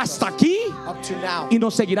has helped hasta us aquí up to now, y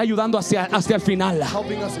nos seguirá ayudando hacia el final.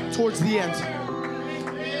 helping us towards the end.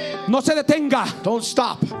 No se detenga. Don't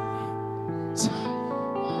stop.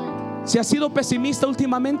 Si ha sido pesimista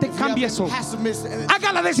últimamente, If you have cambie been eso. pessimist,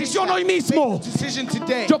 Haga la decisión hoy make mismo. the decision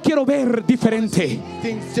today. Yo quiero ver diferente.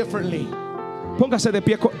 Things differently. Póngase de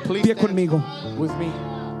pie Please stand conmigo. with me.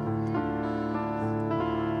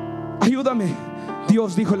 Ayúdame.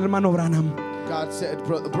 Dios, dijo el hermano Branham, God said, a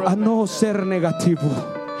brother, no ser negativo.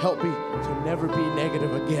 help me to never be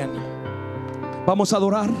negative again. Vamos a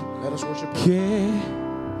adorar. Let us worship Him.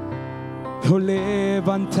 Quiero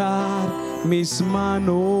levantar mis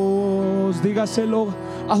manos. Dígaselo,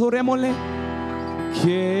 adorémosle.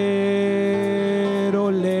 Quiero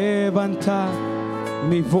levantar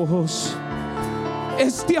mi voz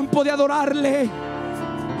Es tiempo de adorarle.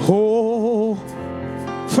 Oh,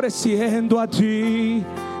 ofreciendo a ti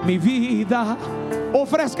mi vida.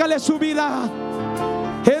 Ofrézcale su vida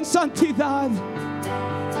en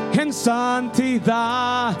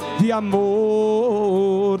santidad de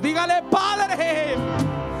amor. Dígale: Padre,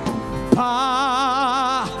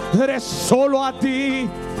 Padre, solo a ti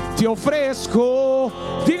te ofrezco.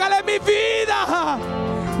 Dígale: mi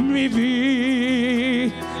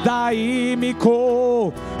vida y mi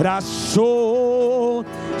corazón.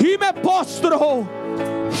 Y me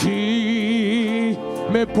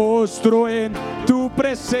postro en tu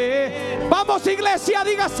presencia. Vamos, iglesia,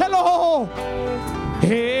 dígaselo.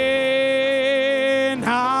 En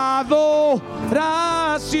adoración,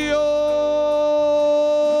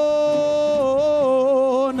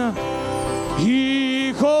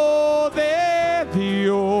 Hijo de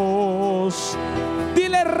Dios.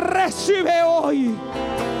 Dile: recibe hoy.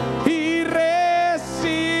 Y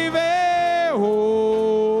recibe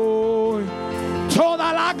hoy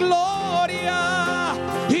toda la gloria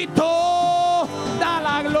y toda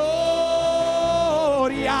la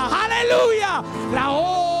gloria. Aleluya. La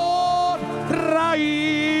honra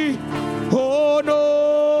y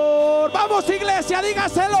honor. Vamos, iglesia,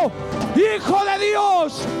 dígaselo. Hijo de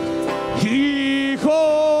Dios.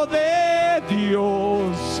 Hijo de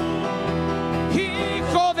Dios.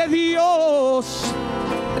 Hijo de Dios.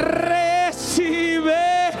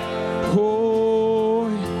 Recibe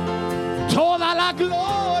hoy toda la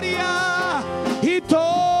gloria y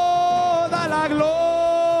toda la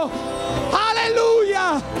gloria.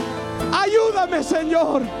 Aleluya. Ayúdame,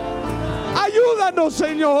 Señor. Ayúdanos,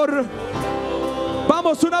 Señor.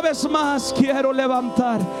 Vamos una vez más. Quiero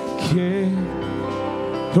levantar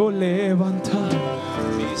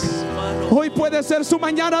mis manos. Hoy puede ser su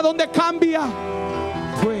mañana donde cambia.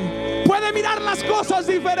 Puede mirar las cosas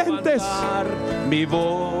diferentes. Mi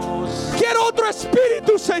voz. Quiero otro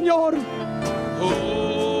espíritu, Señor.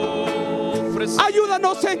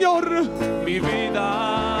 Ayúdanos, Señor. Mi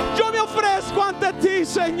vida. Yo me ofrezco ante ti,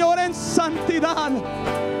 Señor, en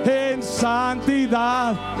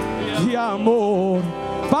santidad y amor.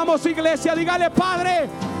 Vamos, iglesia, dígale: Padre,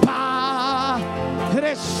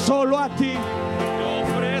 Padre, solo a ti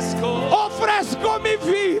ofrezco mi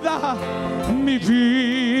vida y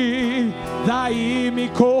mi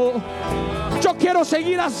Yo quiero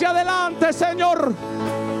seguir hacia adelante, Señor.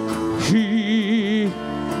 Y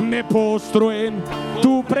me postro en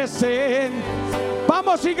tu presencia.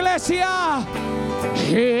 Vamos, iglesia,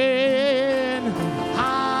 en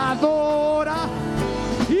adora.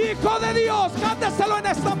 Hijo de Dios, cánteselo en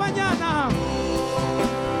esta mañana.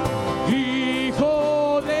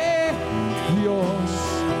 Hijo de Dios,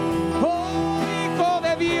 oh Hijo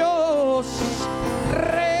de Dios,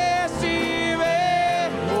 recibe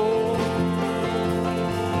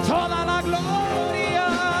toda la gloria,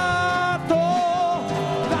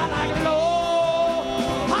 toda la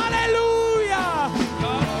gloria. Aleluya,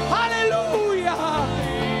 aleluya,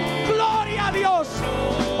 gloria a Dios.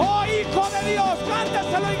 Oh Hijo de Dios,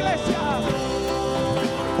 cánteselo, iglesia.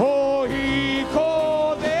 Oh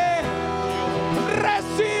Hijo de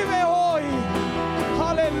recibe hoy,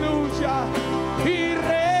 aleluya, y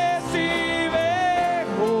recibe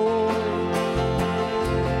hoy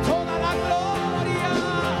toda la gloria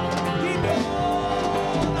y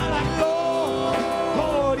toda la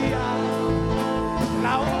gloria,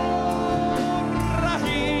 la honra y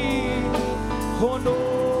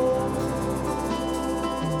honor.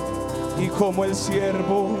 Y como el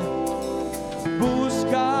siervo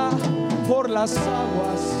busca por las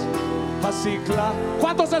aguas, así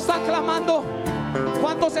 ¿cuántos están clamando?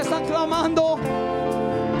 ¿Cuántos están clamando?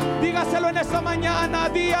 Dígaselo en esta mañana,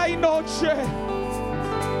 día y noche.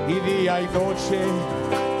 Y día y noche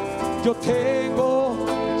yo tengo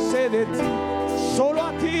sed de ti. Solo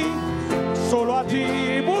a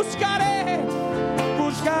ti buscaré.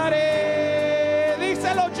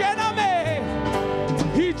 Díselo: lléname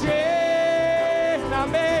y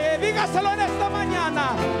lléname. Dígaselo en esta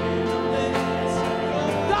mañana.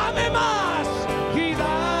 Dame más y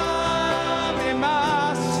dame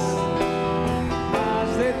más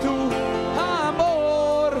de tu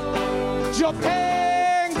amor. Yo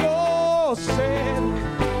tengo sed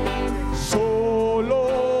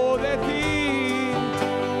solo de ti.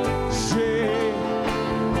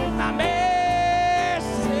 Lléname,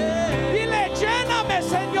 dile: lléname,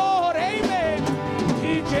 Señor, amen.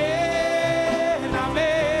 Y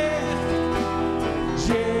lléname,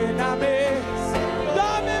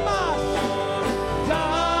 dame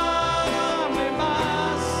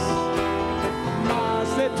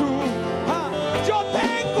más de tu. Yo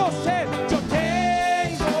tengo sed,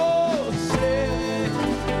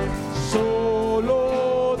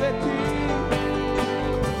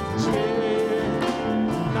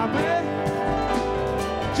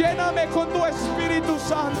 Lléname con tu Espíritu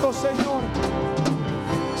Santo, Señor.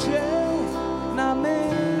 Lléname.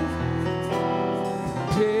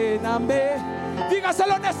 Lléname.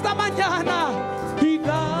 Dígaselo en esta mañana. Y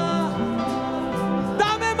dame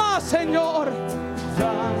más, Señor.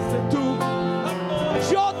 Dame tú.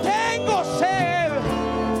 Yo tengo sed.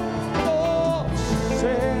 Oh,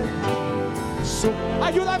 sed.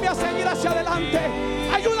 Ayúdame a seguir hacia adelante.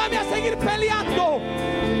 Ayúdame a seguir peleando.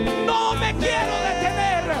 No me quiero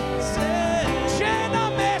detener.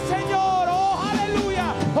 Lléname, Señor. Oh,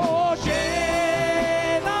 aleluya. Oh,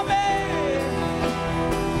 lléname.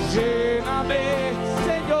 Lléname,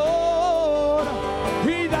 Señor.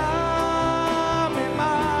 Y dame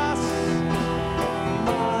más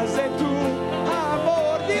de tu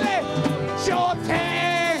amor. Dile, yo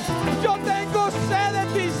tengo sed de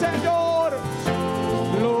ti, Señor.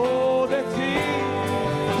 Lo de ti.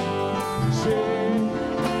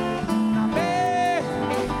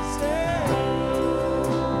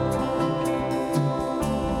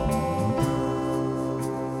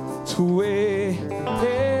 Tú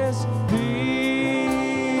eres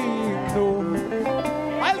digno.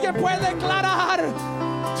 Alguien puede declarar: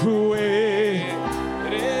 tú eres.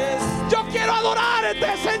 Yo quiero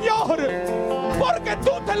adorarte, Señor, porque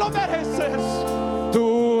tú te lo mereces.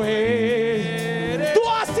 Tú eres. Tú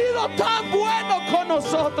has sido tan bueno con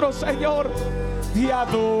nosotros, Señor. Y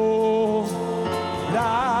adoración.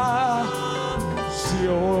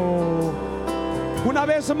 Una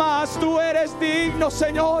vez más, tú eres digno,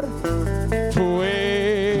 Señor. Tú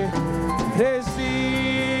eres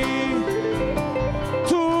digno.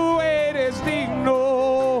 Tú eres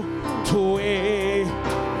digno. Tú eres.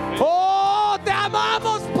 Oh, te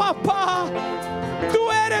amamos, papá.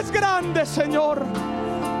 Tú eres grande, Señor.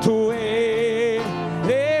 Tú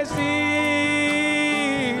eres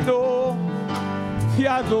digno. Y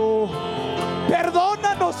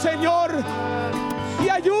perdónanos, Señor. Y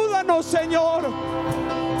ayúdanos, Señor.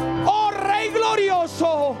 Oh Rey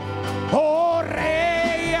glorioso, oh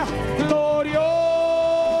Rey glorioso.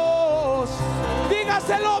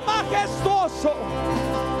 Dígaselo, majestuoso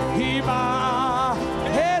y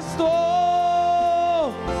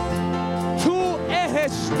majestuoso. Tú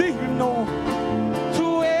eres digno.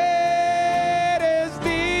 Tú eres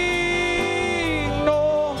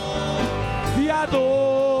digno y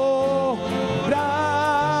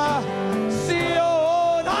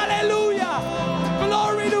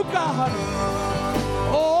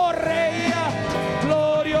oh Rey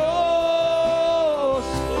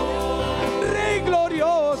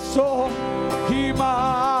glorioso y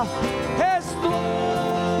majestuoso.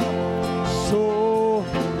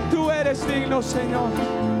 Tú eres digno, Señor.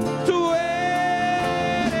 Tú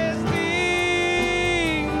eres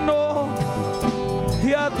digno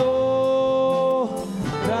y adoración.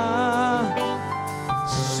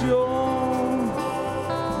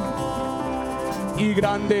 Y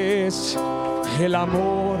grande es el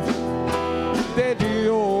amor de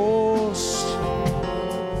Dios.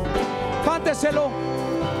 Cánteselo.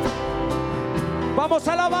 Vamos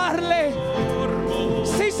a alabarle.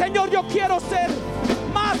 Sí, Señor, yo quiero ser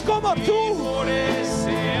más como tú.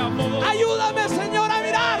 Ayúdame, Señor, a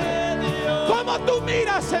mirar como tú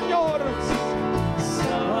miras, Señor.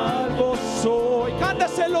 Salvo soy.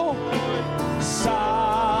 Cánteselo.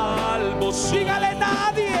 Salvo soy. Dígale,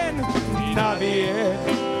 nadie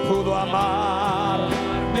pudo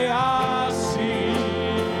amarme así.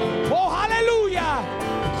 Oh, aleluya.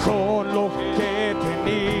 Con lo que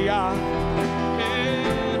tenía,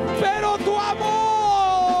 pero tu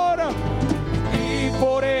amor, y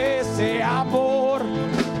por ese amor,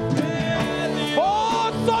 oh,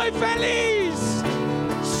 soy feliz,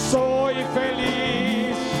 soy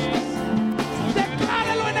feliz.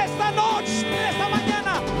 Decláralo en esta noche, en esta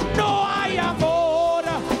mañana. No hay amor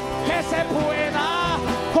que se pueda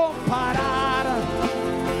comparar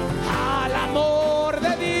al amor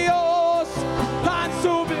de Dios, tan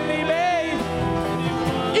sublime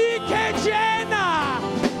y que llena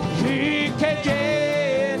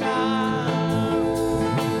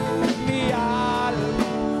mi alma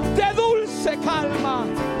de dulce calma.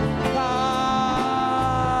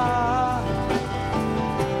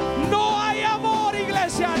 No hay amor,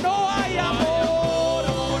 iglesia, no hay amor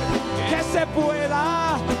que se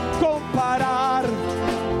pueda comparar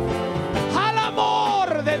al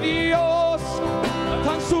amor de Dios,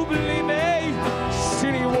 tan sublime,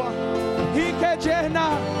 sin igual, y que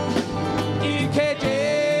llena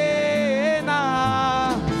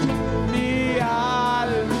mi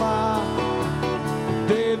alma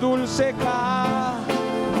de dulce calma.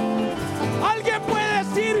 Alguien puede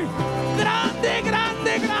decir: grande,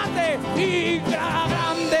 grande, grande, y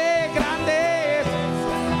grande, grande es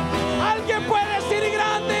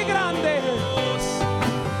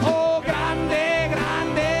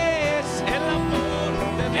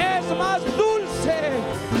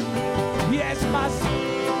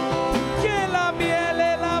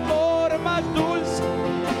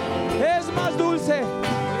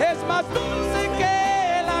más dulce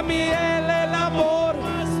que la miel, el amor.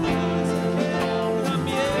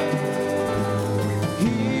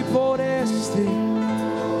 Y por este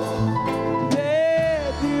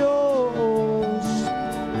de Dios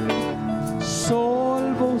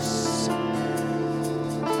solvos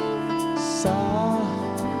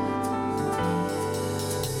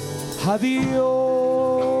a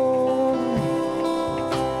Dios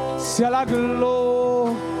sea la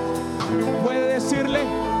gloria. Puede decirle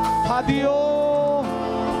adiós.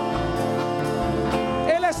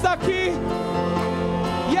 Él está aquí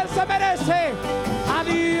y Él se merece.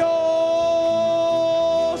 Adiós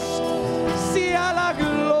sea la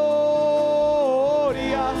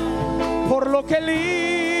gloria por lo que Él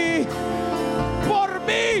hizo por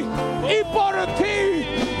mí y por ti.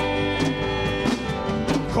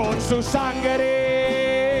 Con su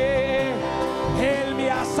sangre Él me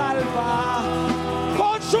ha salvado.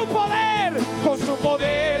 Con su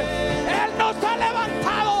poder Él nos ha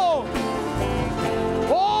levantado.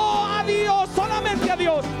 Oh, a Dios, solamente a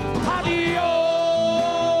Dios. A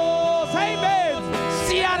Dios, amén.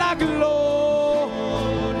 Sea la gloria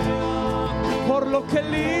por lo que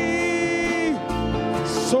Él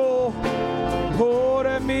hizo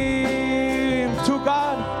por mí.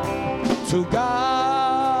 To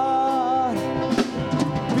God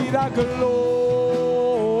be the glory.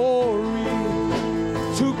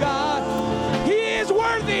 To God, He is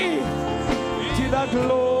worthy. To the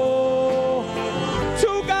glory.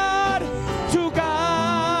 To God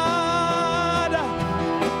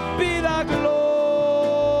be the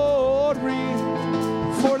glory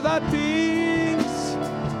for the things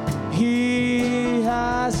He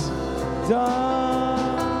has done.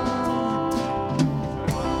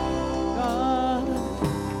 God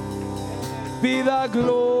be the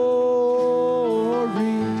glory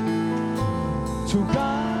to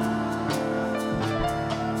God.